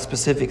asked about a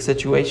specific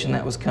situation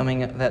that was coming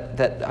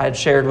that I had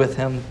shared with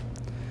him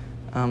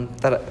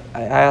that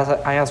I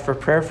asked for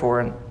prayer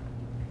for. And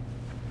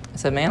I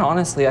said, "Man,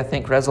 honestly, I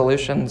think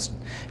resolutions,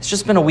 it's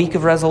just been a week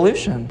of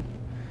resolution.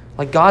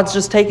 Like God's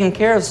just taken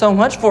care of so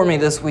much for me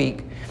this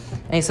week."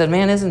 And he said,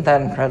 "Man, isn't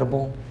that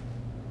incredible?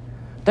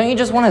 Don't you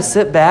just want to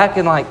sit back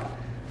and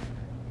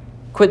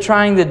quit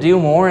trying to do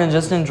more and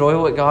just enjoy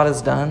what God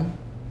has done?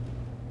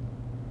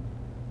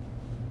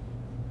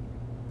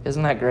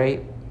 Isn't that great?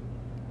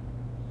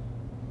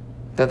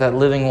 That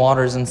living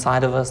water is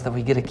inside of us, that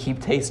we get to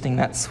keep tasting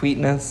that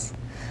sweetness."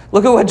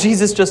 Look at what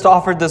Jesus just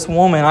offered this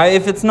woman.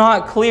 If it's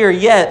not clear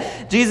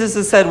yet, Jesus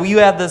has said, well, you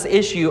have this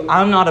issue.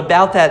 I'm not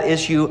about that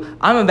issue.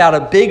 I'm about a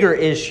bigger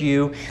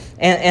issue.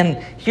 And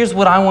here's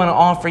what I want to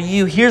offer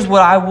you. Here's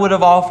what I would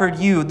have offered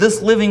you.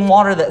 This living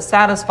water that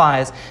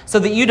satisfies, so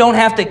that you don't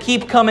have to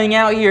keep coming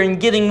out here and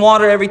getting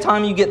water every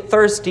time you get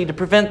thirsty to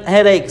prevent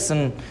headaches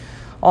and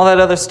all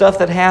that other stuff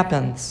that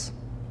happens.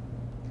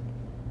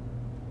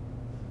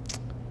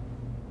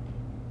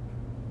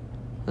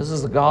 This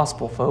is the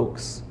gospel,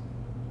 folks.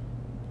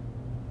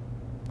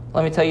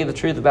 Let me tell you the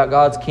truth about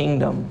God's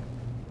kingdom,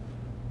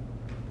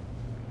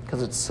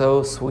 because it's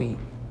so sweet.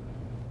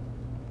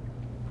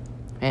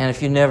 And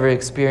if you never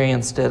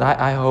experienced it,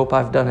 I hope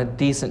I've done a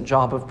decent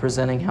job of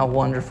presenting how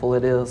wonderful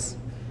it is.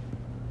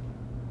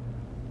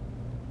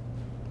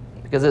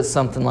 Because it's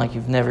something like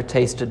you've never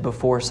tasted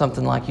before,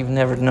 something like you've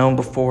never known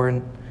before,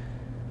 and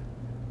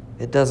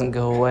it doesn't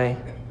go away.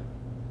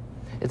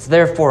 It's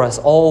there for us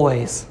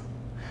always,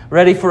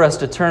 ready for us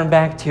to turn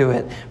back to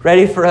it,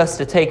 ready for us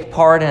to take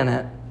part in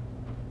it.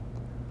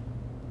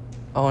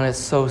 Oh, and it's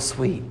so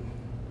sweet.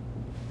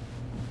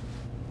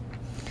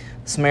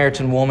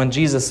 Samaritan woman,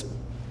 Jesus,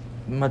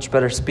 much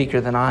better speaker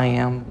than I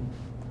am.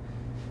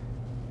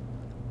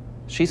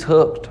 She's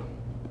hooked.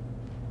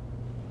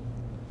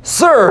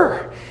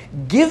 "Sir,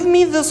 give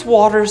me this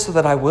water so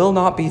that I will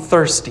not be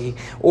thirsty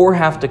or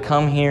have to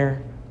come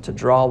here to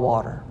draw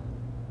water."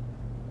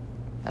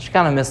 Now, she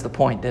kind of missed the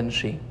point, didn't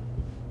she?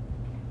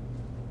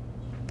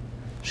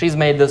 She's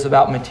made this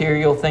about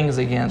material things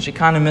again. She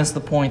kind of missed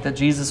the point that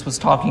Jesus was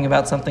talking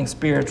about something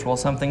spiritual,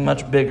 something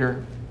much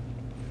bigger.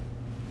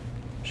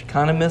 She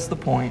kind of missed the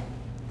point,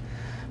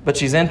 but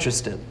she's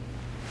interested.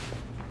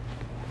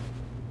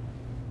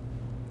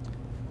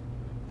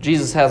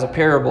 Jesus has a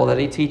parable that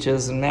he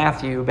teaches in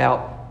Matthew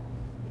about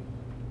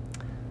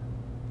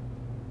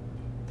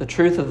the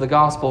truth of the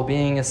gospel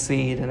being a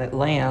seed, and it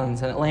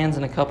lands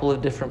in a couple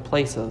of different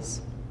places.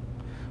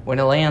 When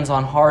it lands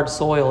on hard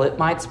soil, it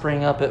might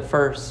spring up at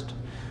first.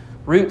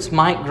 Roots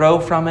might grow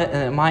from it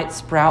and it might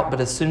sprout, but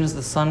as soon as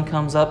the sun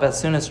comes up, as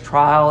soon as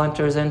trial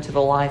enters into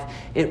the life,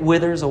 it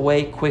withers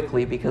away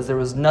quickly because there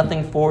was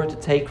nothing for it to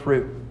take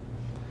root.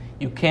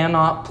 You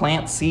cannot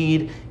plant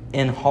seed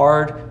in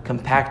hard,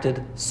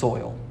 compacted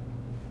soil.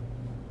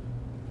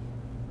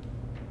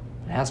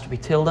 It has to be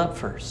tilled up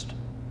first.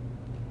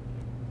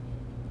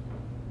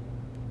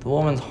 The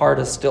woman's heart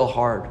is still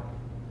hard.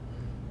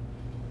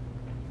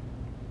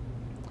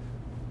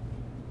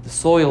 The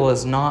soil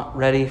is not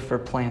ready for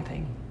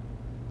planting.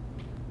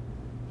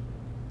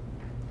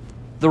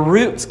 The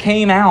roots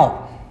came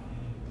out.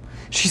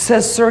 She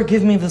says, "Sir,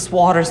 give me this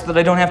water so that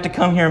I don't have to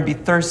come here and be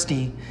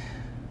thirsty."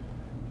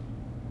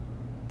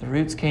 The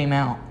roots came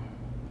out.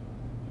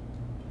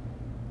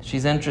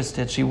 She's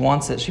interested. She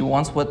wants it. She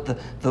wants what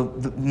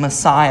the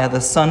Messiah,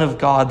 the Son of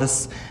God,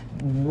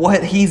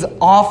 what he's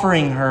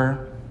offering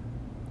her.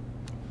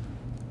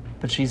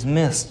 But she's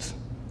missed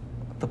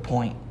the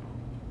point.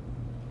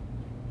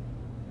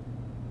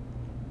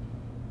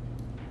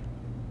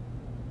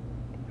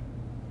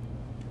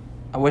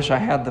 I wish I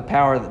had the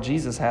power that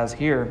Jesus has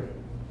here.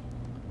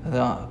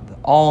 The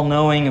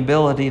all-knowing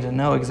ability to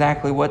know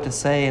exactly what to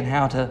say and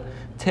how to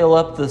till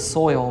up the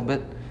soil.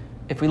 But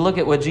if we look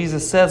at what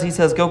Jesus says, he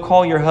says, "Go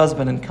call your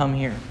husband and come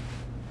here."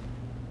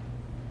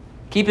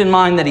 Keep in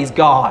mind that he's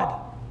God.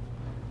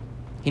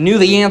 He knew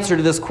the answer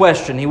to this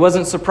question. He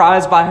wasn't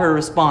surprised by her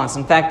response.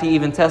 In fact, he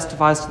even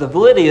testifies to the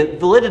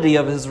validity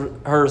of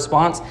her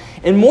response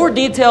in more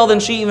detail than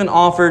she even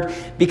offered,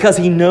 because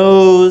he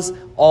knows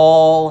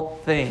all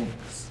things.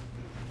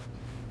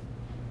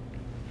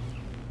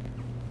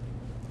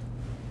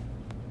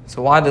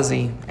 So why does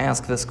he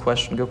ask this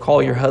question? Go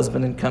call your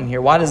husband and come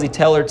here. Why does he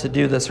tell her to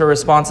do this? Her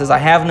response is, "I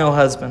have no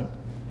husband."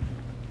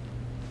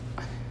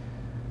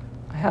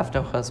 I have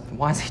no husband.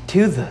 Why does he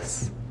do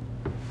this?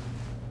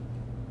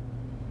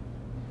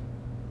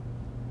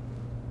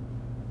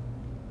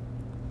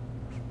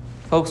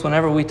 Folks,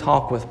 whenever we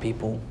talk with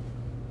people,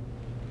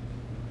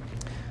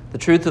 The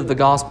truth of the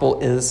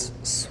gospel is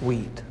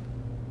sweet.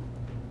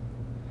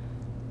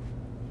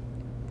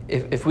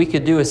 If we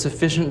could do a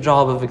sufficient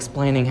job of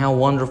explaining how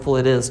wonderful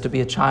it is to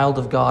be a child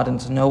of God and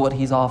to know what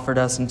He's offered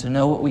us and to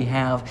know what we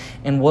have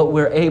and what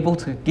we're able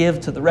to give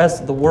to the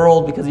rest of the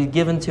world because He's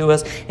given to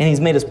us and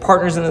He's made us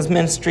partners in His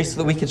ministry so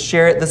that we could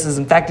share it. This is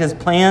in fact His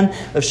plan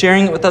of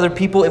sharing it with other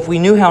people. If we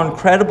knew how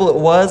incredible it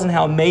was and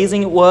how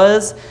amazing it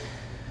was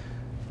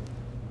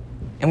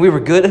and we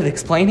were good at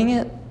explaining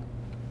it,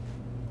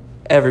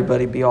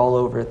 everybody'd be all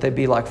over it. They'd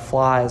be like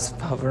flies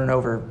hovering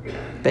over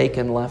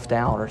bacon left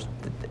out. Or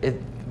it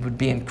would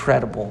be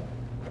incredible.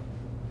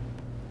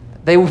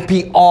 They would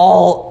be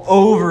all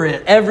over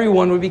it.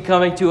 Everyone would be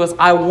coming to us.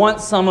 I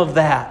want some of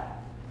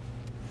that.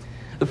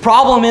 The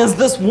problem is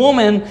this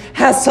woman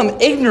has some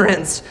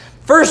ignorance.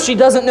 First, she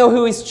doesn't know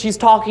who she's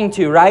talking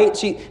to, right?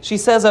 She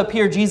says up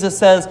here, Jesus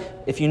says,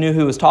 if you knew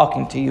who was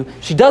talking to you.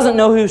 She doesn't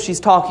know who she's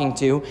talking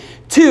to.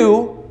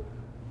 2,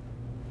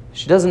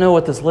 she doesn't know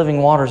what this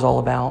living water is all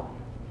about.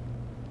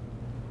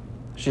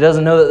 She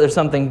doesn't know that there's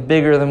something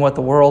bigger than what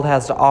the world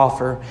has to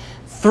offer.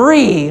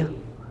 3,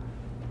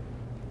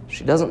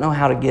 she doesn't know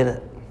how to get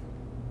it.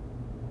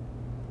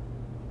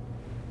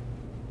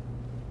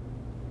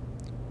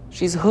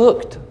 She's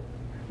hooked.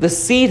 The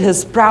seed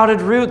has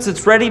sprouted roots.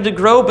 It's ready to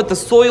grow, but the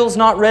soil's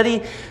not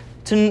ready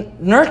to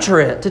nurture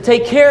it, to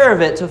take care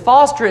of it, to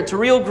foster it to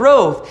real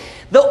growth.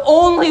 The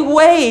only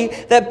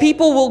way that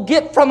people will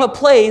get from a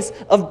place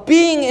of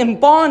being in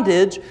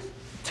bondage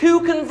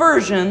to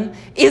conversion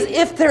is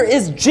if there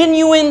is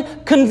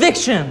genuine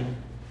conviction.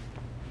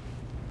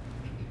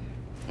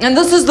 And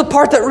this is the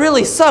part that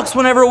really sucks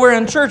whenever we're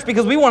in church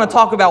because we want to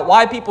talk about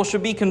why people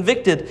should be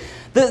convicted.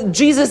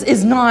 Jesus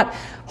is not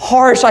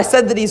harsh. I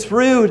said that He's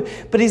rude,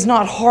 but He's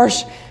not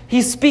harsh.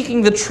 He's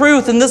speaking the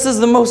truth, and this is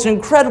the most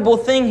incredible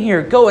thing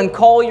here. Go and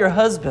call your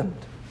husband.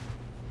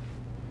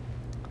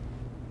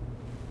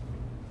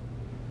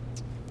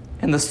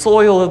 And the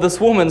soil of this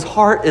woman's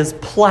heart is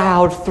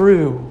plowed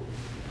through.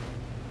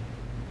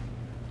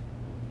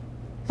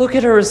 Look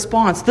at her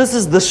response. This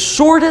is the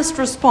shortest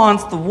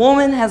response the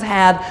woman has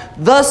had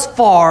thus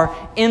far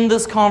in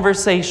this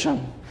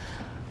conversation.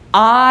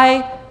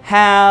 I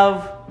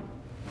have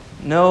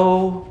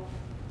no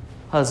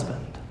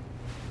husband.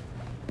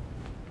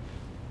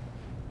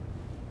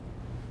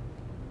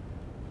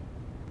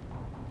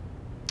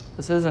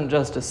 This isn't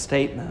just a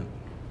statement.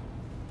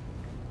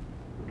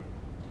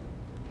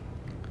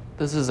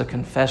 This is a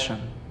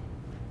confession.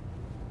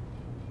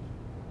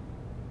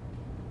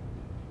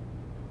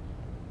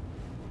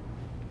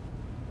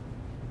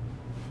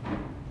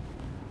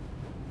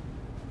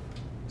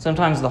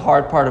 Sometimes the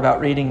hard part about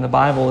reading the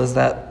Bible is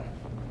that,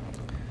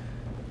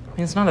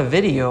 it's not a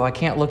video. I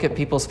can't look at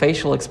people's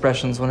facial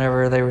expressions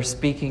whenever they were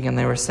speaking and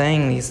they were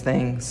saying these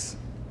things.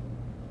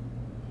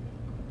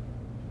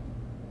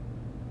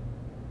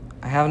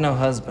 I have no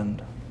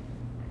husband.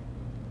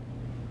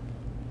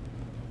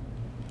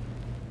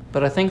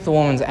 But I think the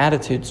woman's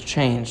attitudes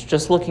changed.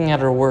 Just looking at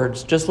her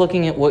words, just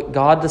looking at what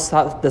God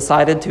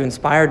decided to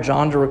inspire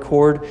John to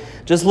record,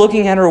 just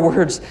looking at her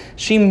words,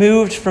 she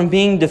moved from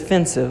being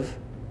defensive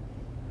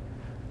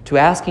to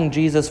asking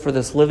Jesus for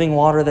this living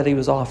water that He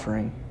was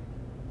offering,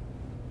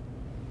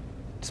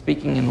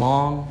 speaking in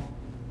long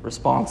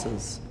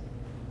responses,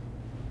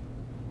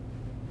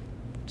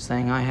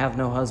 saying, I have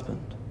no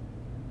husband.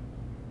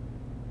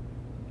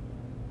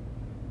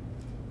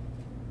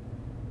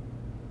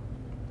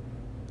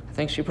 I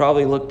think she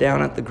probably looked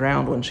down at the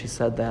ground when she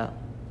said that.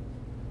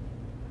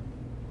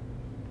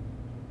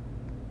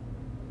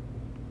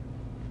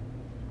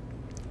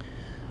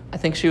 I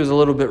think she was a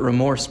little bit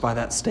remorsed by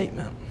that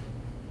statement.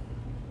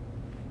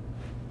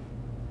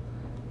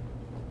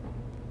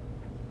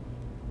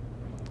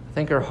 I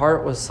think her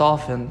heart was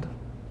softened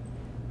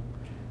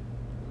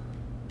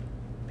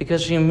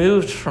because she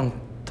moved from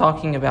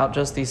talking about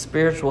just these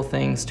spiritual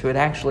things to it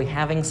actually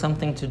having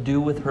something to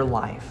do with her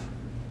life.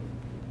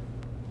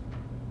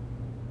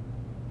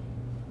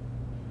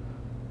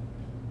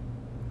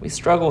 We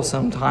struggle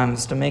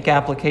sometimes to make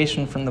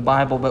application from the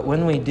Bible, but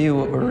when we do,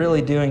 what we're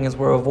really doing is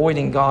we're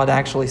avoiding God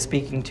actually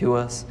speaking to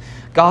us.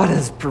 God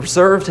has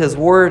preserved His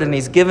Word and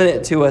He's given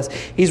it to us.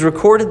 He's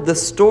recorded the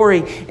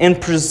story and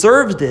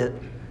preserved it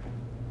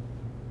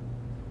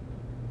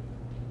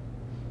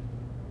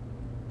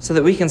so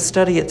that we can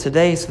study it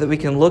today, so that we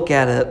can look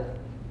at it,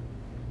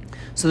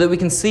 so that we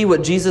can see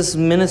what Jesus'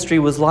 ministry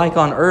was like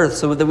on earth,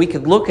 so that we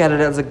could look at it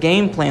as a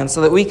game plan,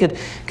 so that we could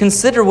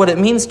consider what it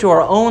means to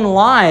our own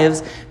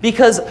lives,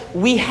 because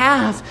we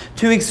have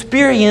to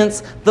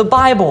experience the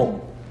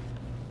Bible.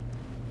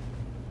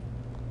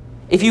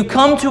 If you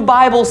come to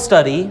Bible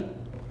study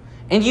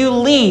and you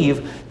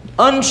leave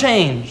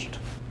unchanged,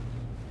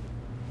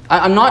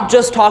 I'm not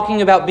just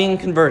talking about being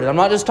converted. I'm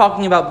not just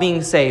talking about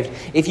being saved.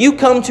 If you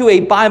come to a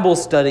Bible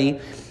study,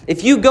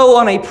 if you go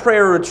on a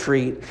prayer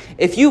retreat,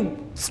 if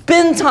you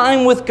spend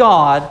time with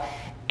God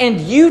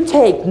and you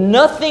take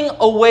nothing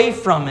away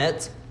from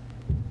it,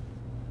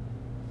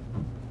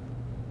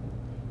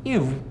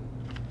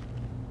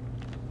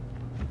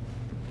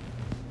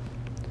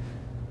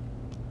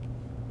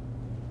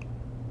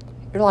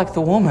 You're like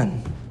the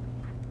woman.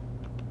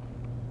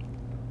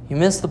 You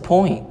missed the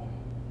point.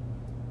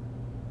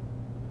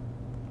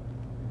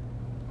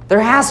 There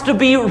has to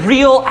be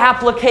real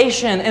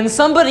application, and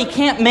somebody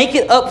can't make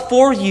it up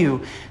for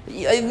you.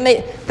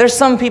 There's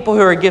some people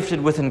who are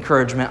gifted with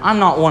encouragement. I'm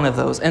not one of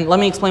those. And let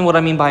me explain what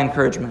I mean by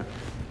encouragement.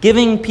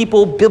 Giving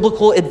people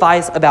biblical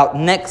advice about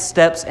next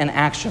steps and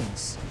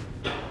actions.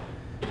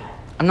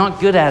 I'm not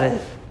good at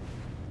it.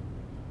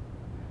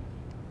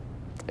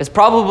 It's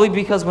probably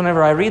because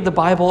whenever I read the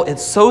Bible,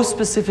 it's so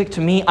specific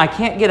to me, I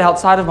can't get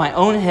outside of my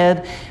own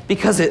head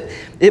because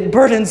it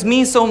burdens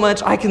me so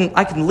much. I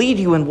can lead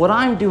you in what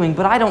I'm doing,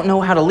 but I don't know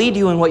how to lead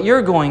you in what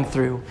you're going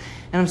through.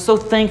 And I'm so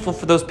thankful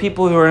for those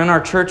people who are in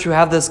our church who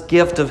have this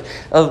gift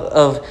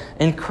of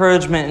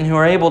encouragement and who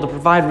are able to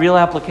provide real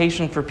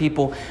application for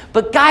people.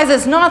 But guys,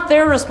 it's not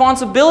their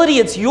responsibility,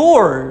 it's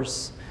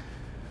yours.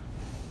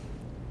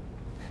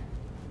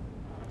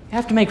 You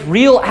have to make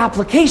real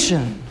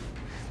application.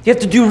 You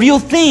have to do real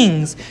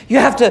things. You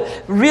have to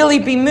really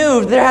be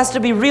moved. There has to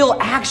be real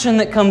action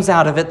that comes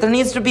out of it. There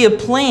needs to be a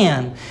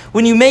plan.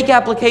 When you make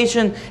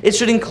application, it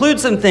should include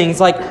some things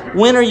like,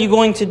 when are you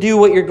going to do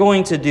what you're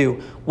going to do?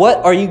 What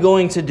are you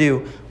going to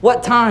do?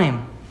 What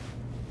time?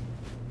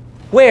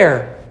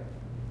 Where?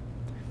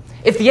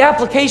 If the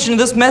application of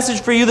this message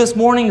for you this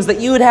morning is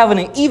that you would have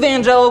an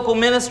evangelical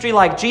ministry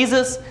like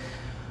Jesus,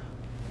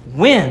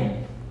 when?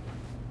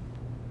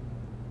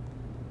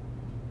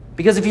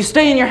 Because if you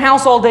stay in your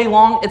house all day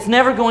long, it's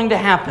never going to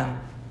happen.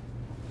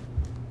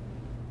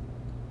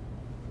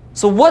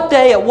 So what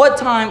day, at what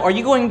time are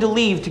you going to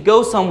leave to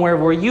go somewhere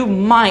where you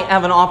might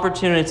have an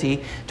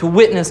opportunity to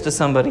witness to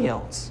somebody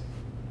else?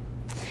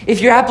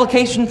 If your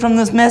application from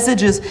this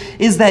message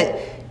is that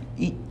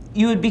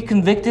you would be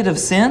convicted of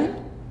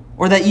sin,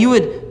 or that you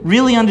would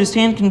really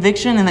understand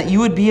conviction and that you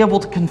would be able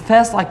to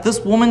confess like this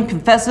woman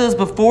confesses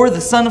before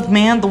the Son of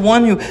Man, the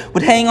one who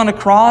would hang on a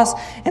cross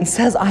and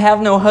says, I have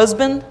no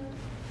husband,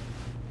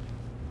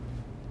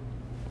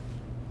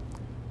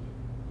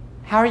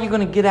 how are you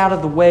going to get out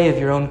of the way of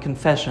your own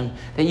confession?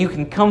 That you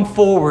can come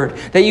forward,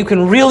 that you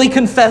can really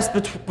confess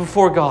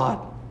before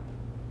God.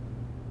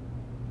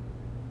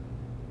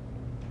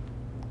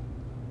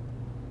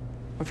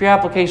 If your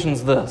application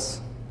is this,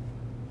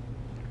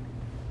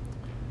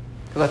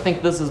 because I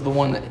think this is the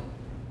one that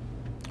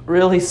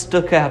really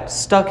stuck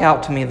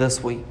out to me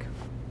this week.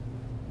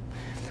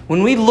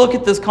 When we look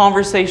at this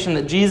conversation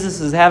that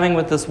Jesus is having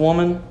with this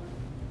woman,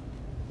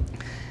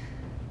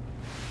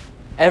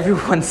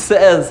 everyone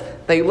says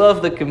they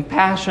love the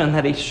compassion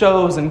that he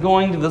shows in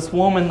going to this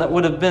woman that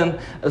would have been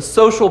a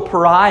social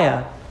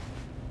pariah.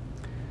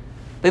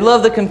 They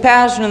love the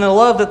compassion and the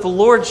love that the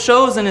Lord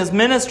shows in his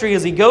ministry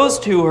as he goes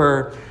to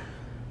her.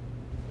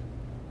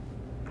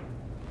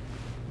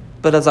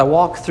 But as I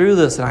walk through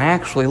this and I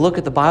actually look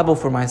at the Bible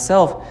for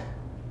myself,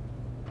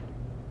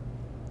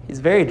 he's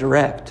very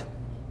direct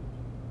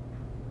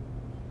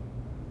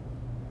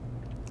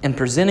in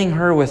presenting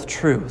her with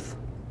truth,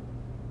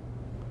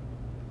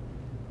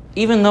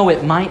 even though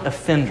it might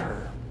offend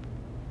her.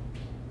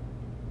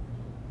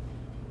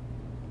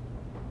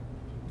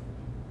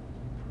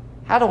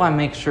 How do I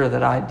make sure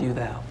that I do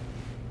that?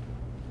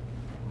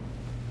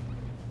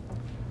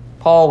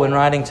 Paul, when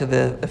writing to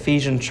the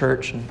Ephesian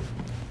church, and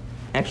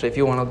actually if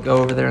you want to go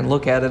over there and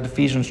look at it,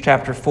 Ephesians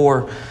chapter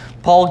 4,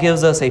 Paul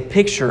gives us a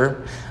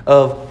picture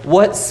of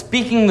what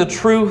speaking the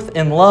truth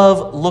in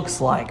love looks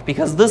like.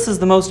 Because this is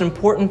the most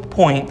important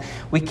point.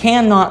 We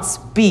cannot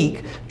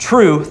speak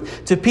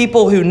truth to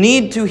people who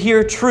need to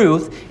hear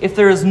truth if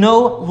there is no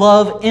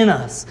love in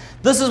us.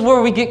 This is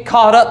where we get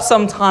caught up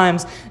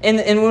sometimes. And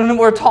when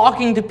we're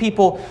talking to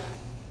people,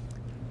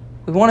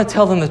 we want to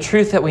tell them the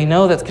truth that we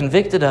know that's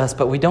convicted us,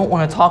 but we don't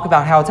want to talk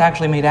about how it's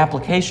actually made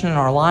application in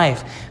our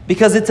life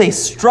because it's a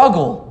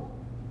struggle.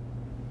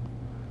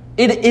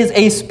 It is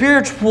a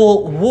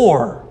spiritual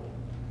war.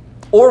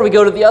 Or we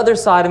go to the other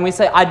side and we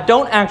say, I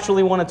don't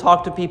actually want to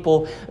talk to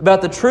people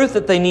about the truth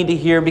that they need to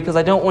hear because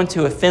I don't want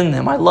to offend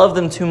them. I love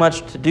them too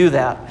much to do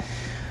that.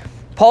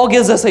 Paul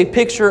gives us a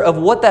picture of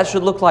what that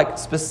should look like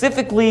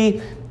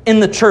specifically in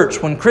the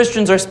church when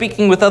Christians are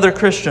speaking with other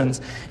Christians.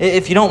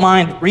 If you don't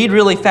mind, read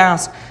really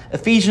fast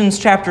Ephesians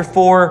chapter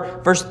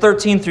 4, verse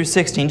 13 through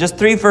 16, just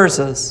 3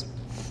 verses.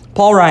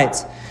 Paul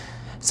writes,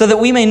 so that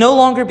we may no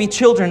longer be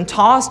children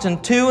tossed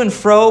to and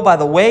fro by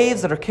the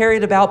waves that are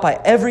carried about by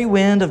every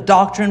wind of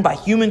doctrine, by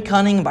human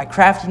cunning, and by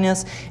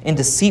craftiness and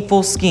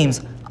deceitful schemes.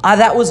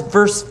 That was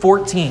verse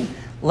 14.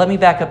 Let me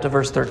back up to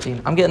verse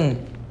 13. I'm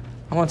going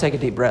to take a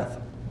deep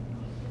breath.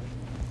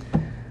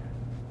 I'm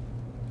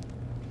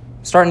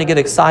starting to get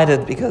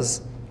excited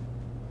because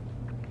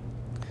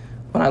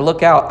when I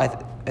look out,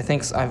 I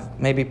think I've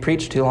maybe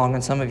preached too long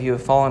and some of you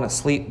have fallen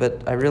asleep,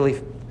 but I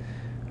really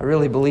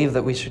believe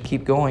that we should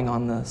keep going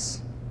on this.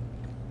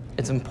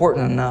 It's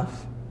important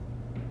enough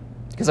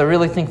because I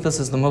really think this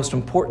is the most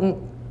important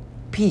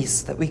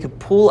piece that we could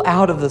pull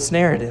out of this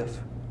narrative.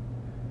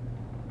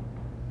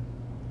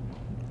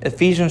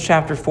 Ephesians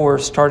chapter 4,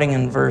 starting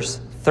in verse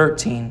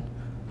 13,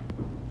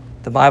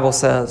 the Bible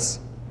says,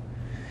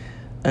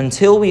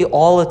 until we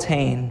all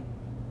attain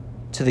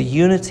to the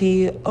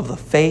unity of the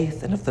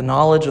faith and of the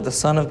knowledge of the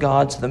Son of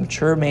God, to the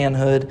mature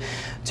manhood,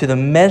 to the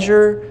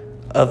measure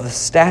of the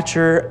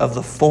stature of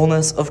the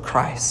fullness of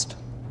Christ,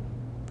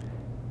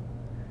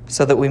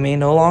 so that we may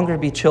no longer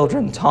be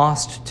children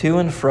tossed to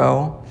and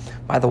fro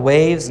by the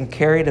waves and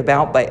carried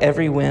about by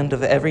every wind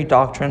of every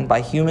doctrine,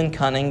 by human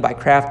cunning, by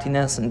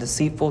craftiness and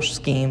deceitful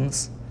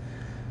schemes.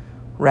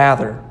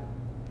 Rather,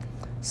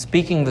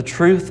 speaking the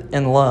truth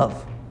in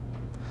love,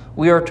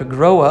 we are to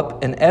grow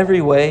up in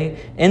every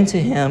way into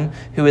Him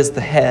who is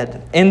the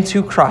head,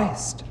 into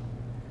Christ,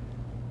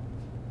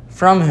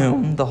 from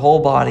whom the whole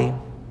body,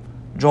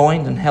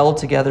 joined and held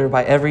together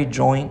by every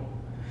joint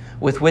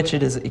with which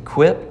it is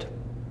equipped,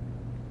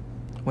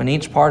 when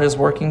each part is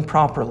working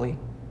properly,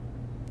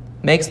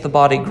 makes the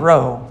body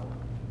grow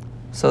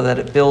so that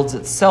it builds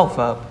itself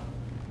up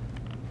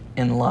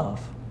in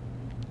love.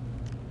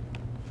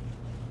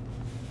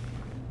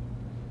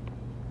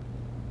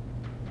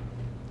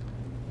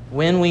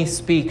 When we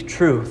speak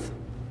truth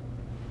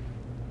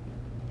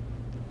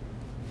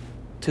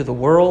to the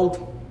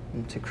world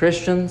and to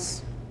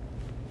Christians,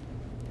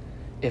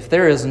 if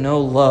there is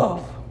no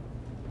love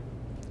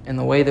in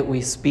the way that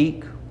we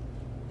speak,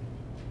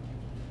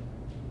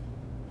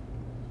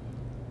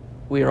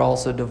 we are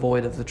also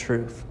devoid of the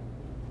truth.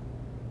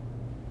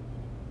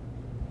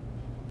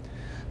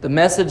 The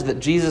message that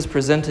Jesus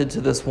presented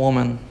to this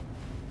woman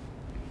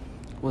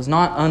was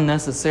not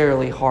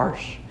unnecessarily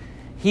harsh.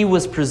 He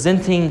was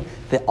presenting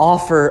the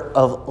offer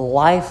of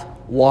life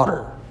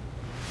water.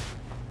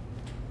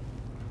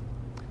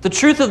 The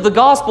truth of the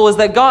gospel is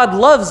that God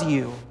loves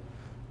you.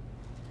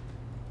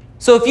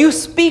 So if you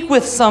speak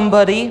with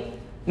somebody,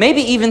 maybe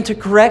even to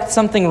correct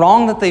something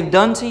wrong that they've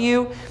done to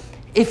you,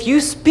 if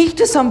you speak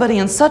to somebody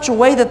in such a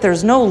way that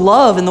there's no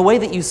love in the way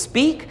that you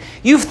speak,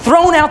 you've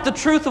thrown out the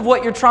truth of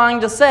what you're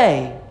trying to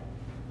say.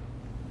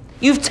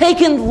 You've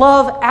taken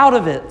love out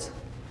of it.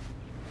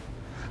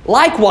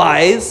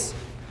 Likewise,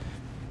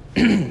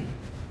 if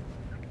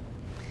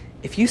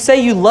you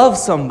say you love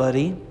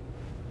somebody,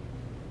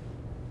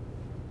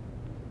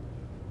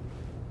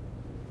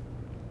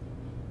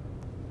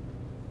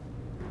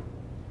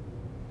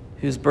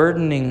 who's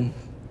burdening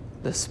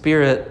the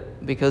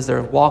Spirit because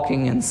they're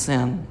walking in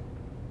sin,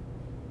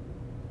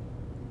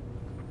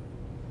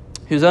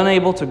 who's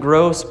unable to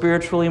grow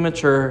spiritually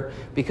mature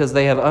because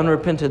they have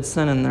unrepented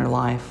sin in their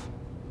life,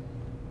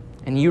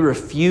 and you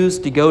refuse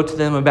to go to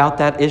them about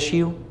that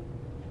issue,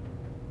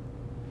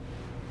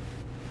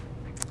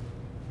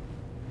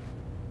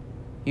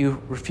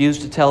 you refuse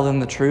to tell them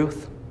the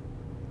truth,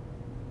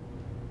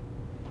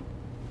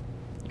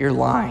 you're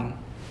lying.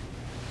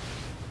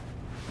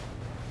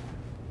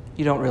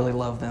 You don't really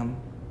love them.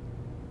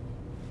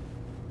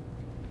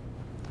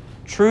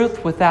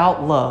 Truth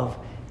without love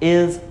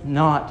is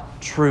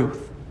not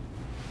truth.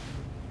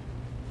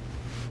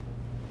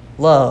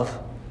 Love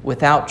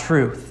without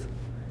truth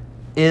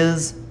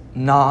is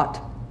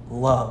not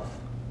love.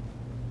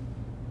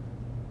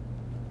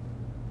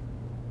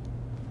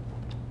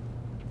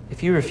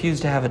 If you refuse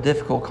to have a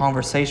difficult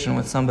conversation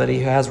with somebody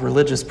who has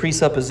religious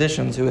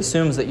presuppositions, who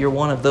assumes that you're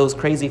one of those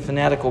crazy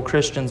fanatical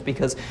Christians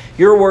because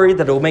you're worried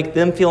that it'll make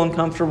them feel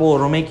uncomfortable or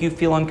it'll make you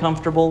feel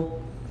uncomfortable,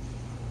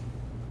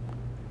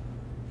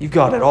 you've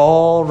got it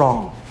all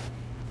wrong.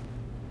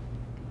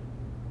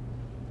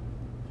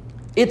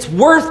 It's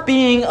worth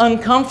being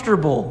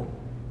uncomfortable.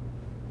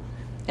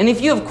 And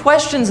if you have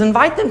questions,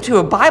 invite them to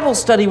a Bible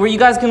study where you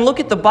guys can look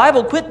at the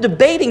Bible. Quit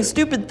debating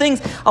stupid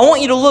things. I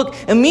want you to look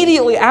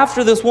immediately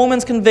after this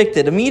woman's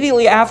convicted,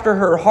 immediately after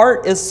her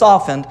heart is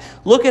softened,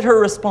 look at her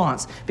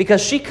response,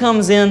 because she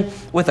comes in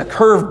with a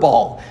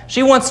curveball.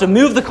 She wants to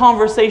move the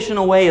conversation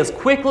away as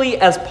quickly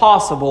as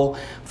possible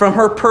from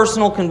her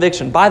personal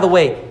conviction. By the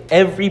way,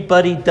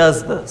 everybody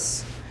does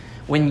this.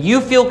 When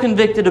you feel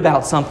convicted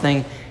about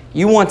something,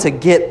 you want to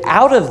get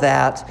out of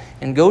that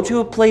and go to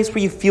a place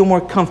where you feel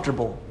more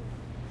comfortable.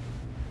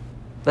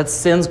 That's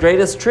sin's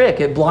greatest trick.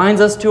 It blinds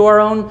us to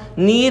our own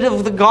need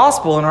of the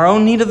gospel and our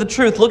own need of the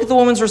truth. Look at the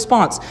woman's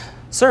response.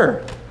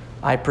 Sir,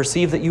 I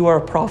perceive that you are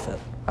a prophet.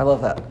 I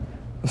love that.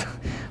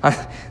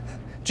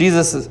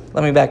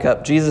 Let me back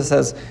up.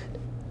 Jesus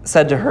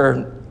said to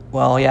her,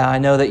 well, yeah, I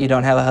know that you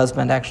don't have a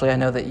husband. Actually, I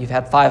know that you've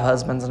had 5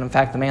 husbands. And in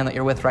fact, the man that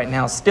you're with right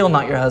now is still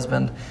not your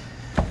husband.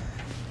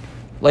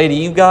 Lady,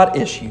 you've got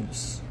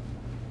issues.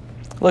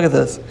 Look at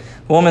this.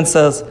 The woman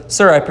says,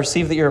 sir, I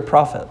perceive that you're a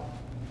prophet.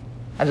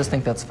 I just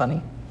think that's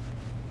funny.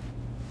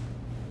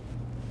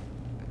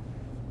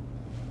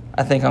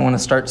 I think I'm going to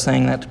start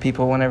saying that to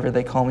people whenever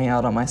they call me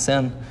out on my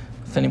sin.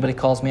 If anybody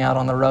calls me out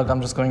on the rug,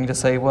 I'm just going to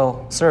say,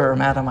 well, sir or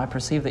madam, I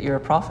perceive that you're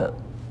a prophet.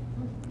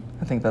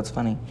 I think that's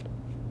funny.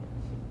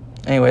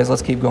 Anyways,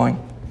 let's keep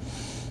going.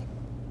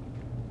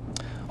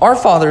 Our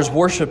fathers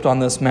worshipped on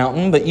this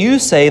mountain, but you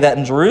say that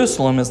in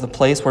Jerusalem is the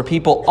place where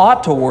people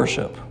ought to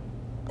worship.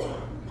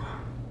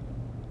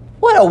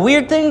 What a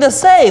weird thing to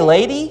say,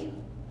 lady.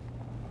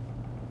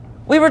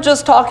 We were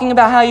just talking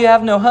about how you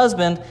have no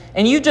husband,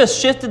 and you just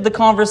shifted the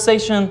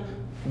conversation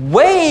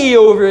way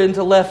over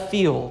into left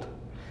field.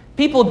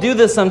 People do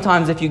this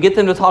sometimes. If you get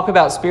them to talk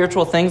about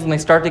spiritual things and they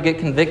start to get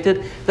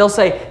convicted, they'll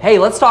say, hey,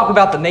 let's talk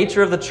about the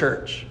nature of the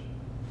church.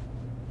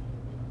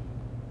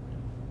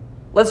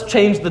 Let's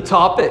change the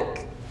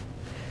topic.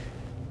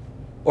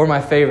 Or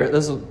my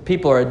favorite,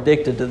 people are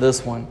addicted to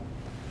this one.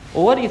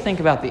 Well, what do you think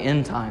about the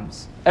end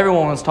times?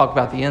 Everyone wants to talk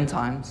about the end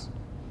times.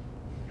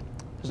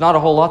 There's not a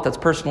whole lot that's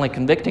personally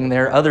convicting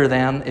there other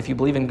than if you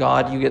believe in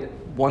God, you get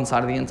one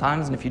side of the end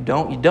times, and if you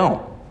don't, you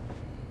don't.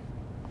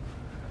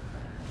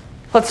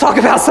 Let's talk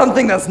about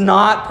something that's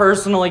not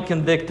personally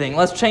convicting.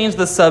 Let's change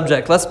the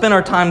subject. Let's spend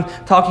our time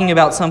talking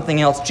about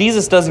something else.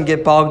 Jesus doesn't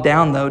get bogged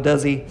down, though,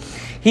 does he?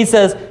 He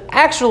says,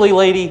 actually,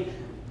 lady,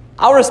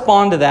 I'll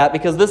respond to that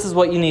because this is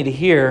what you need to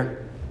hear.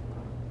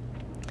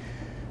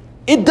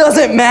 It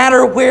doesn't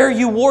matter where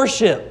you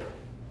worship.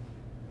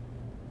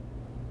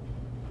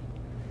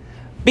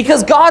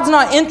 Because God's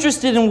not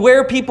interested in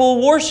where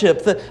people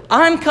worship.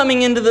 I'm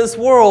coming into this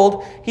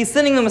world. He's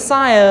sending the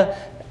Messiah.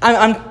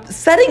 I'm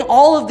setting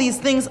all of these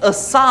things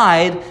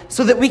aside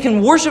so that we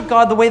can worship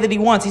God the way that He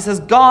wants. He says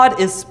God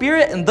is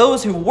spirit, and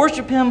those who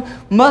worship Him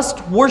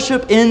must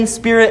worship in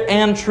spirit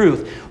and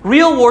truth.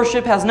 Real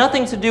worship has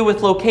nothing to do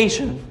with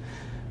location.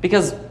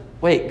 Because,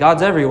 wait,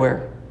 God's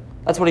everywhere.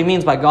 That's what He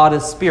means by God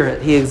is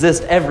spirit. He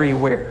exists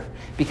everywhere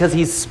because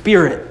He's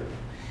spirit.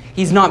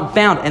 He's not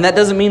bound. And that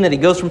doesn't mean that He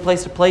goes from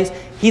place to place.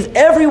 He's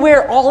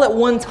everywhere all at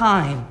one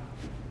time.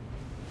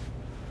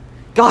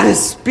 God is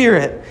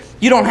spirit.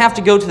 You don't have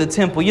to go to the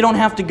temple. You don't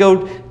have to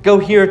go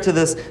here to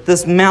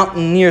this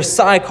mountain near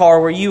Sychar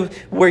where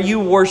you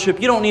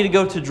worship. You don't need to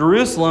go to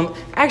Jerusalem.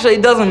 Actually,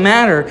 it doesn't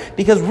matter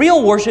because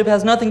real worship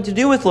has nothing to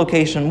do with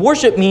location.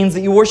 Worship means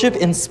that you worship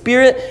in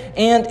spirit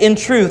and in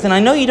truth. And I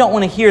know you don't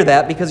want to hear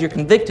that because you're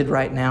convicted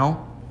right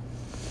now.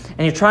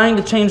 And you're trying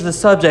to change the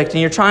subject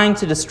and you're trying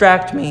to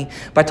distract me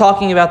by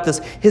talking about this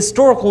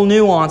historical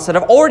nuance that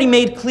I've already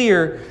made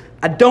clear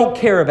I don't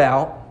care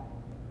about.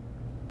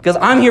 Because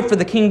I'm here for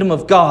the kingdom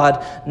of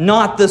God,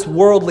 not this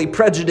worldly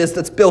prejudice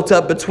that's built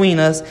up between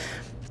us.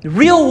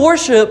 Real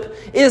worship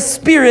is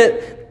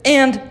spirit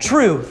and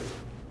truth.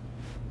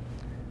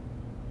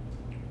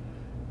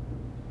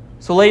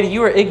 So, lady,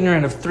 you are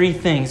ignorant of three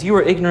things. You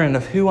are ignorant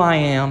of who I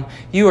am.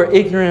 You are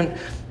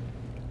ignorant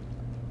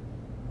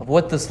of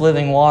what this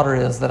living water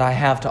is that I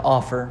have to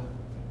offer.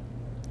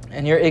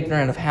 And you're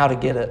ignorant of how to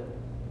get it.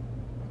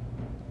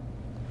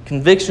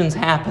 Convictions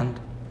happened.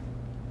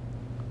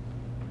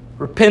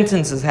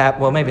 Repentance has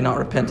happened. Well, maybe not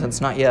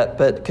repentance, not yet,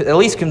 but at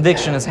least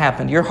conviction has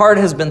happened. Your heart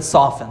has been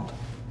softened.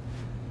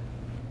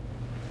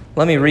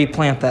 Let me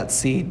replant that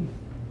seed.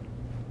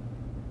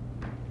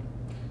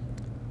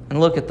 And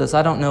look at this.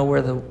 I don't know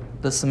where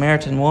the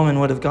Samaritan woman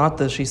would have got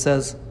this. She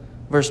says,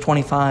 verse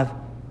 25,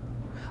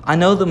 I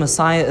know the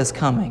Messiah is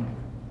coming,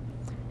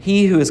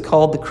 He who is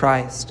called the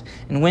Christ.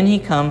 And when He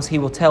comes, He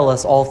will tell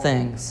us all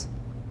things.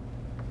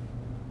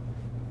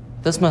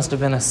 This must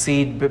have been a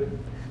seed, but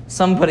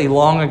somebody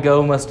long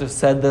ago must have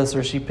said this,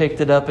 or she picked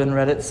it up and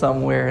read it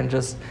somewhere and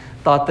just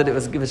thought that it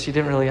was good, but she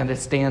didn't really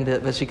understand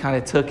it, but she kind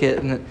of took it,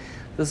 and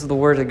this is the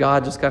word of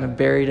God just kind of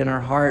buried in her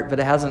heart, but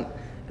it hasn't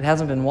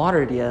been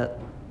watered yet.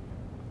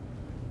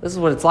 This is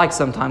what it's like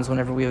sometimes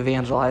whenever we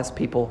evangelize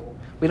people.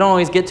 We don't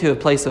always get to a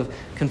place of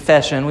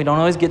confession. We don't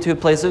always get to a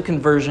place of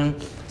conversion.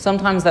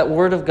 Sometimes that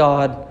word of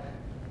God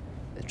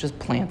is just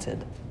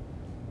planted.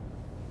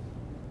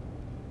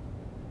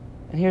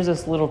 And here's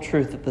this little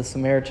truth that the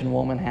Samaritan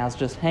woman has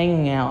just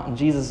hanging out, and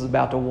Jesus is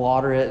about to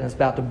water it, and it's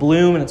about to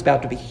bloom, and it's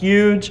about to be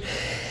huge.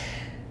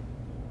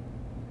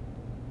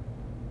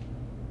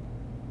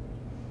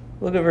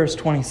 Look at verse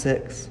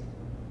 26.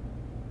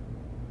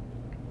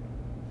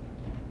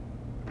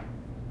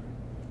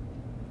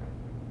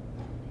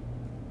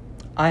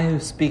 I who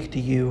speak to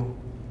you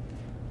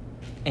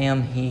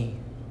am He.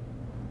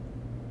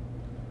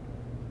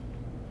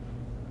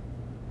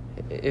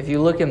 If you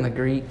look in the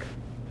Greek,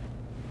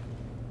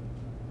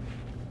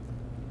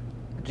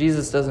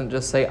 Jesus doesn't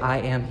just say, I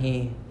am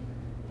He.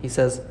 He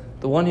says,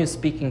 the one who's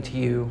speaking to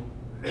you,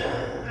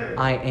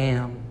 I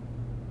am.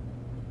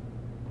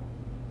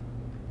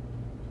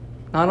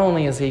 Not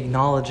only is He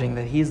acknowledging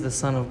that He's the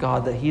Son of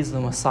God, that He's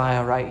the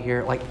Messiah right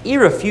here, like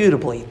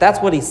irrefutably, that's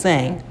what He's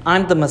saying.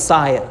 I'm the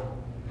Messiah.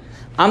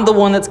 I'm the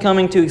one that's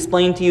coming to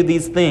explain to you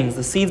these things.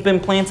 The seed's been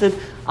planted.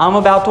 I'm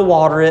about to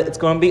water it. It's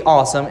going to be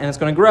awesome, and it's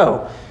going to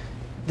grow.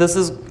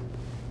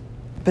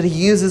 But He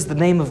uses the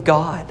name of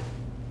God.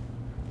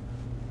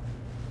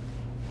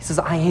 He says,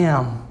 I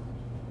am.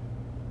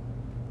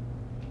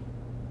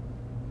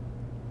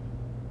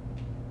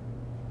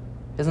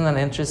 Isn't that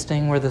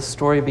interesting where the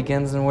story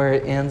begins and where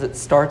it ends? It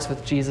starts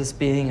with Jesus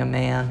being a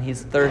man.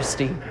 He's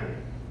thirsty.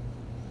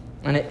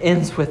 And it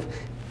ends with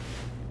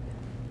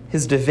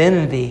His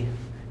divinity,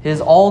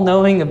 His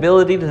all-knowing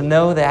ability to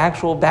know the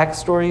actual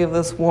backstory of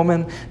this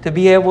woman, to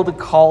be able to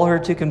call her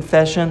to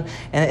confession,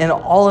 and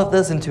all of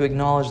this, and to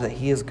acknowledge that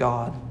He is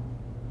God.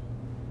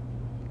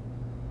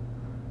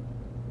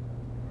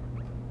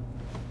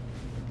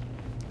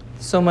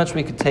 So much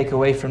we could take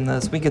away from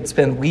this. We could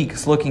spend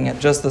weeks looking at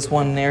just this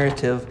one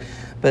narrative,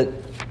 but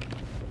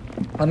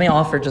Let me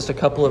offer just a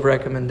couple of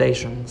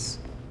recommendations.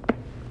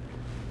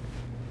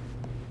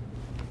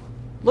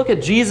 Look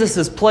at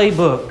Jesus'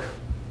 playbook.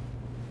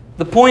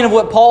 The point of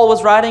what Paul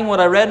was writing,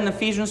 what I read in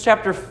Ephesians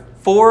chapter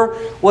 4,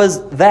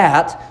 was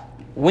that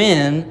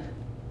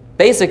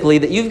basically,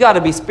 that you've got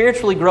to be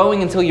spiritually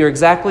growing until you're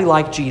exactly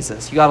like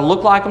Jesus. You got to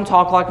look like Him,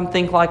 talk like Him,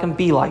 think like Him,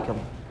 be like Him.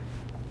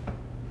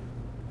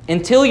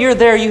 Until you're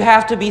there, you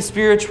have to be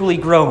spiritually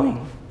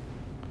growing.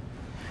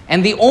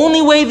 And the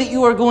only way that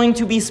you are going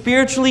to be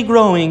spiritually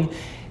growing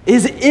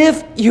is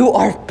if you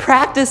are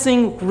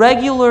practicing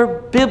regular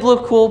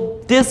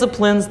biblical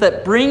disciplines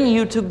that bring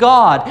you to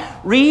God.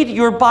 Read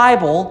your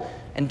Bible,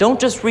 and don't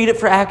just read it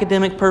for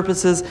academic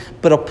purposes,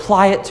 but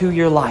apply it to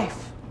your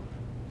life.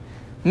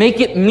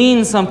 Make it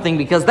mean something,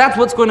 because that's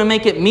what's going to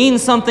make it mean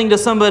something to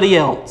somebody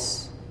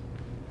else.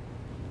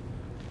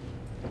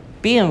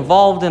 Be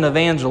involved in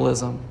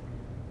evangelism.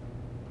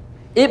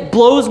 It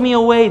blows me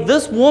away.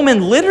 This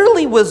woman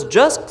literally was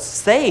just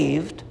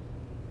saved.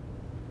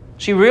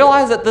 She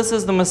realized that this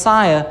is the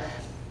Messiah.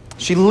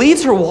 She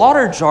leaves her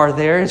water jar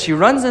there and she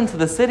runs into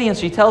the city and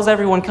she tells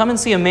everyone, "Come and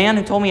see a man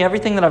who told me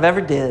everything that I've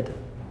ever did."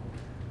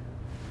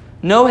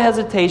 No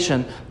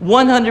hesitation,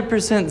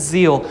 100%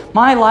 zeal.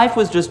 My life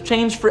was just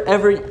changed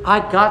forever. I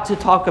got to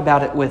talk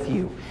about it with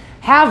you.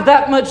 Have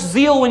that much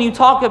zeal when you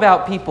talk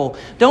about people.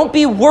 Don't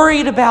be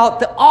worried about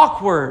the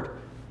awkward.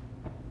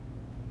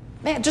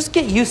 Man, just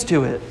get used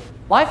to it.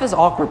 Life is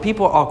awkward.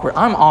 People are awkward.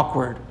 I'm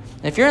awkward.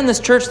 If you're in this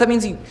church, that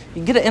means you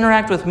get to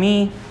interact with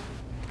me.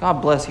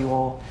 God bless you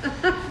all.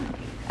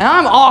 And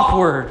I'm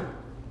awkward.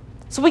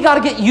 So we got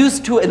to get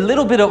used to a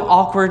little bit of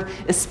awkward,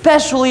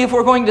 especially if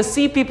we're going to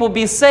see people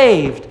be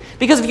saved.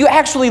 Because if you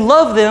actually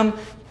love them,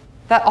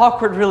 that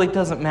awkward really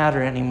doesn't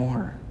matter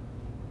anymore.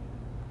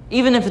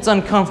 Even if it's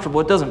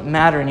uncomfortable, it doesn't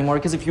matter anymore.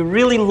 Because if you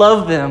really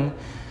love them,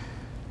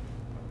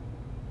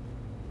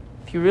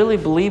 if you really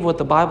believe what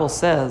the Bible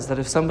says, that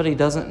if somebody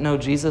doesn't know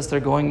Jesus, they're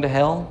going to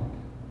hell,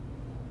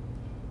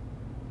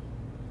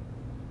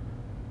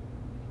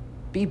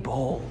 be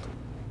bold.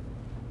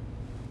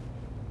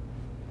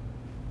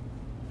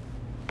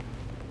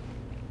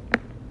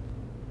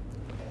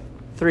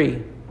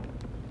 Three,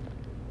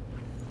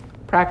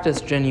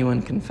 practice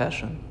genuine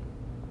confession.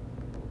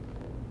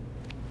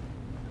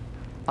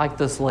 Like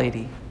this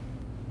lady,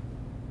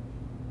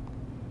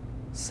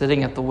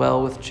 sitting at the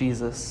well with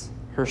Jesus,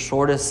 her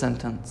shortest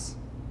sentence: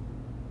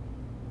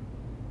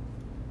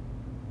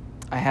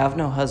 "I have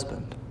no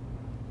husband."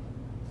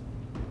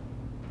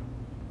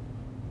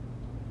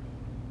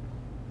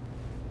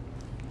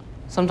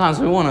 Sometimes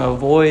we want to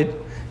avoid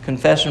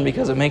confession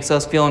because it makes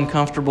us feel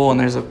uncomfortable, and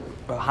there's a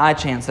high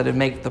chance that it'd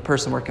make the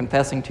person we're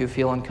confessing to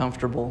feel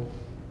uncomfortable.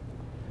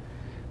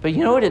 But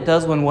you know what it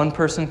does when one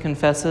person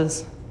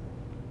confesses?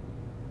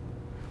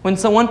 When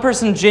one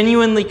person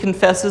genuinely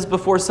confesses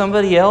before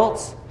somebody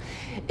else,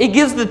 it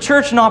gives the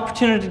church an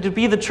opportunity to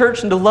be the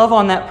church and to love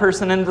on that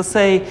person and to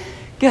say,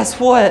 guess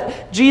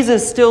what?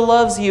 Jesus still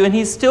loves you, and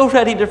He's still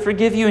ready to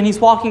forgive you, and He's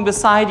walking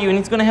beside you, and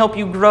He's going to help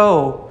you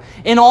grow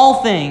in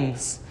all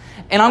things.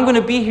 And I'm going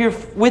to be here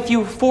with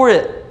you for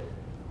it.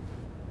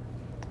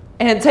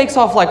 And it takes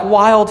off like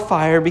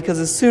wildfire, because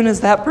as soon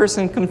as that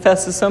person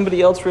confesses,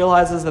 somebody else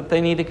realizes that they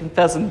need to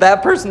confess, and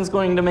that person's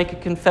going to make a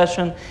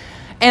confession.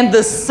 And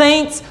the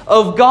saints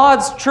of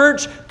God's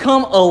church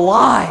come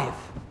alive.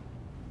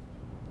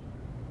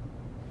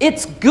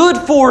 It's good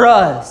for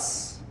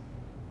us.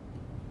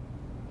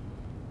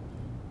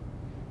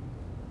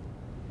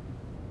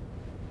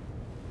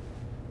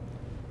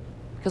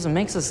 Because it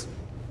makes us,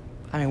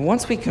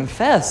 once we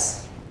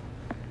confess,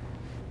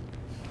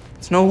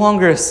 it's no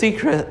longer a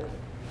secret.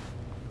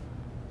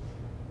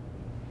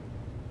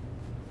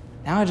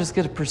 Now I just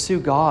get to pursue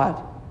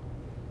God.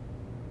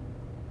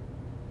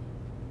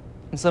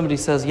 And somebody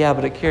says, yeah,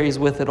 but it carries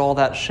with it all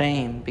that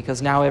shame,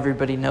 because now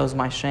everybody knows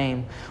my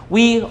shame.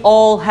 We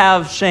all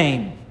have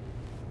shame.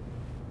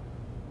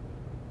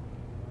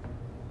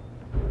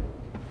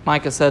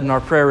 Micah said in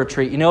our prayer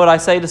retreat, you know what I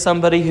say to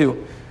somebody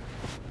who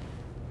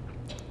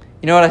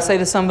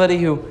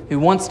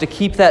wants to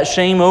keep that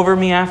shame over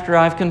me after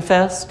I've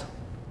confessed?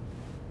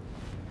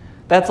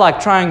 That's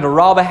like trying to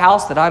rob a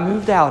house that I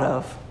moved out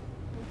of.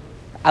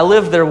 I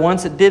lived there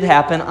once. It did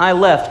happen. I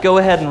left. Go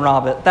ahead and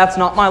rob it. That's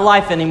not my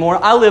life anymore.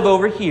 I live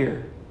over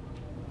here.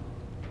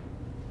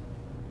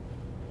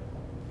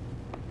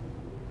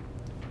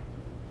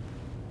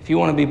 If you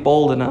want to be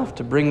bold enough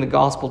to bring the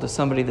gospel to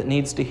somebody that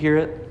needs to hear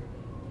it,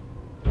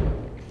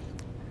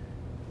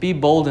 be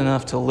bold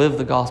enough to live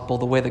the gospel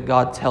the way that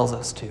God tells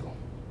us to.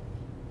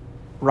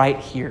 Right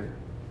here.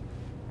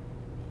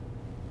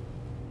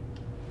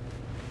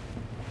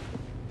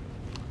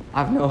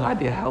 I have no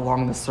idea how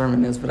long this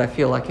sermon is, but I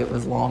feel like it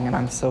was long, and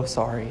I'm so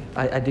sorry.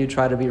 I do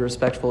try to be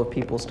respectful of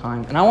people's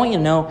time. And I want you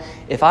to know,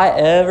 if I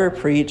ever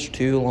preach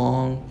too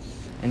long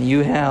and you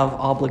have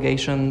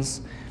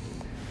obligations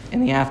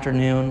in the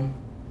afternoon,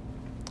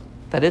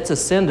 that it's a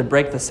sin to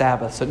break the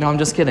Sabbath. So no, I'm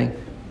just kidding.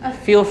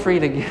 Feel free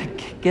to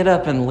get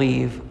up and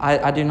leave.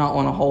 I do not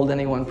want to hold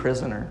anyone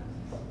prisoner.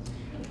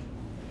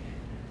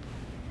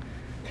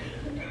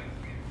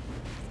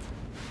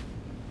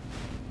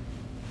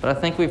 But I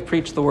think we've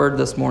preached the word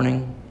this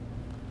morning,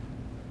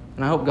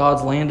 and I hope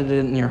God's landed it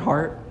in your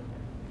heart,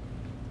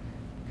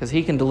 because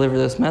He can deliver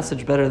this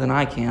message better than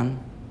I can.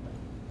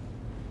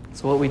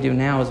 So what we do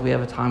now is we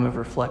have a time of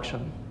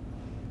reflection.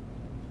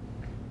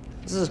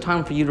 This is a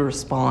time for you to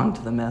respond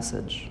to the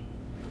message.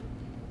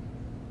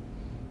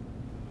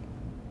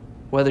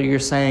 Whether you're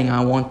saying,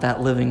 I want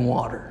that living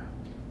water,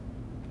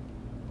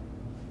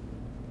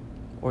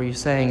 or you're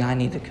saying, I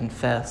need to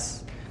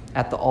confess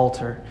at the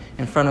altar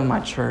in front of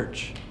my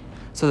church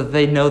so that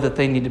they know that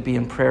they need to be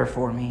in prayer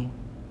for me.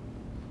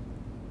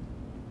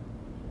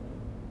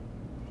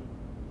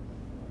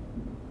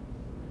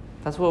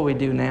 That's what we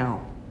do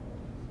now.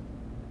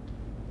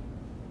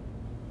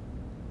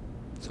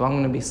 So I'm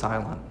going to be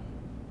silent.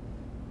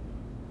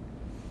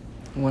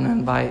 I'm going to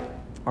invite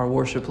our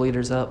worship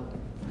leaders up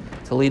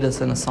to lead us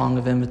in a song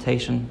of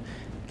invitation.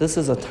 This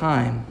is a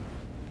time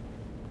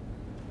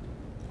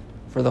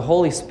for the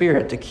Holy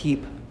Spirit to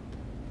keep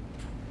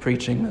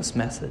preaching this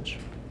message.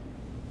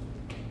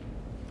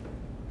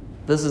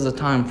 This is a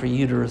time for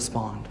you to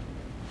respond,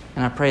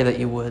 and I pray that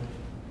you would.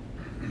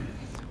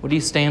 Would you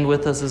stand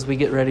with us as we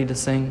get ready to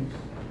sing?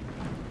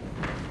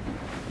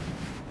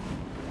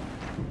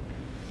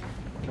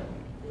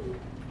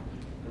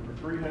 Number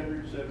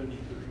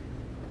 373.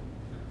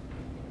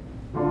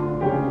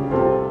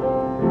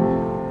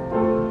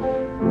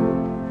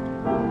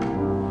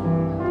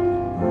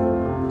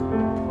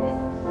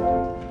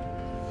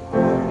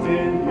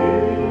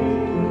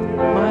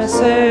 My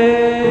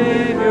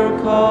Savior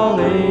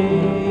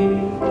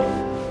calling,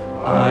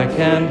 I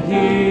can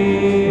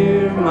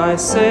hear my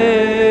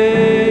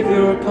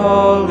Savior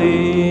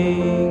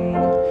calling,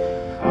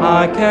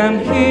 I can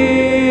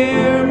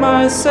hear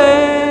my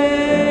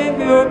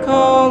Savior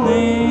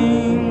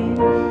calling.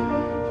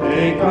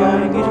 Take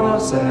my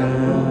cross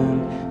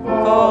and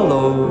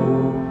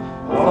follow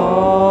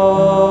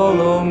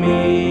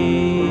me.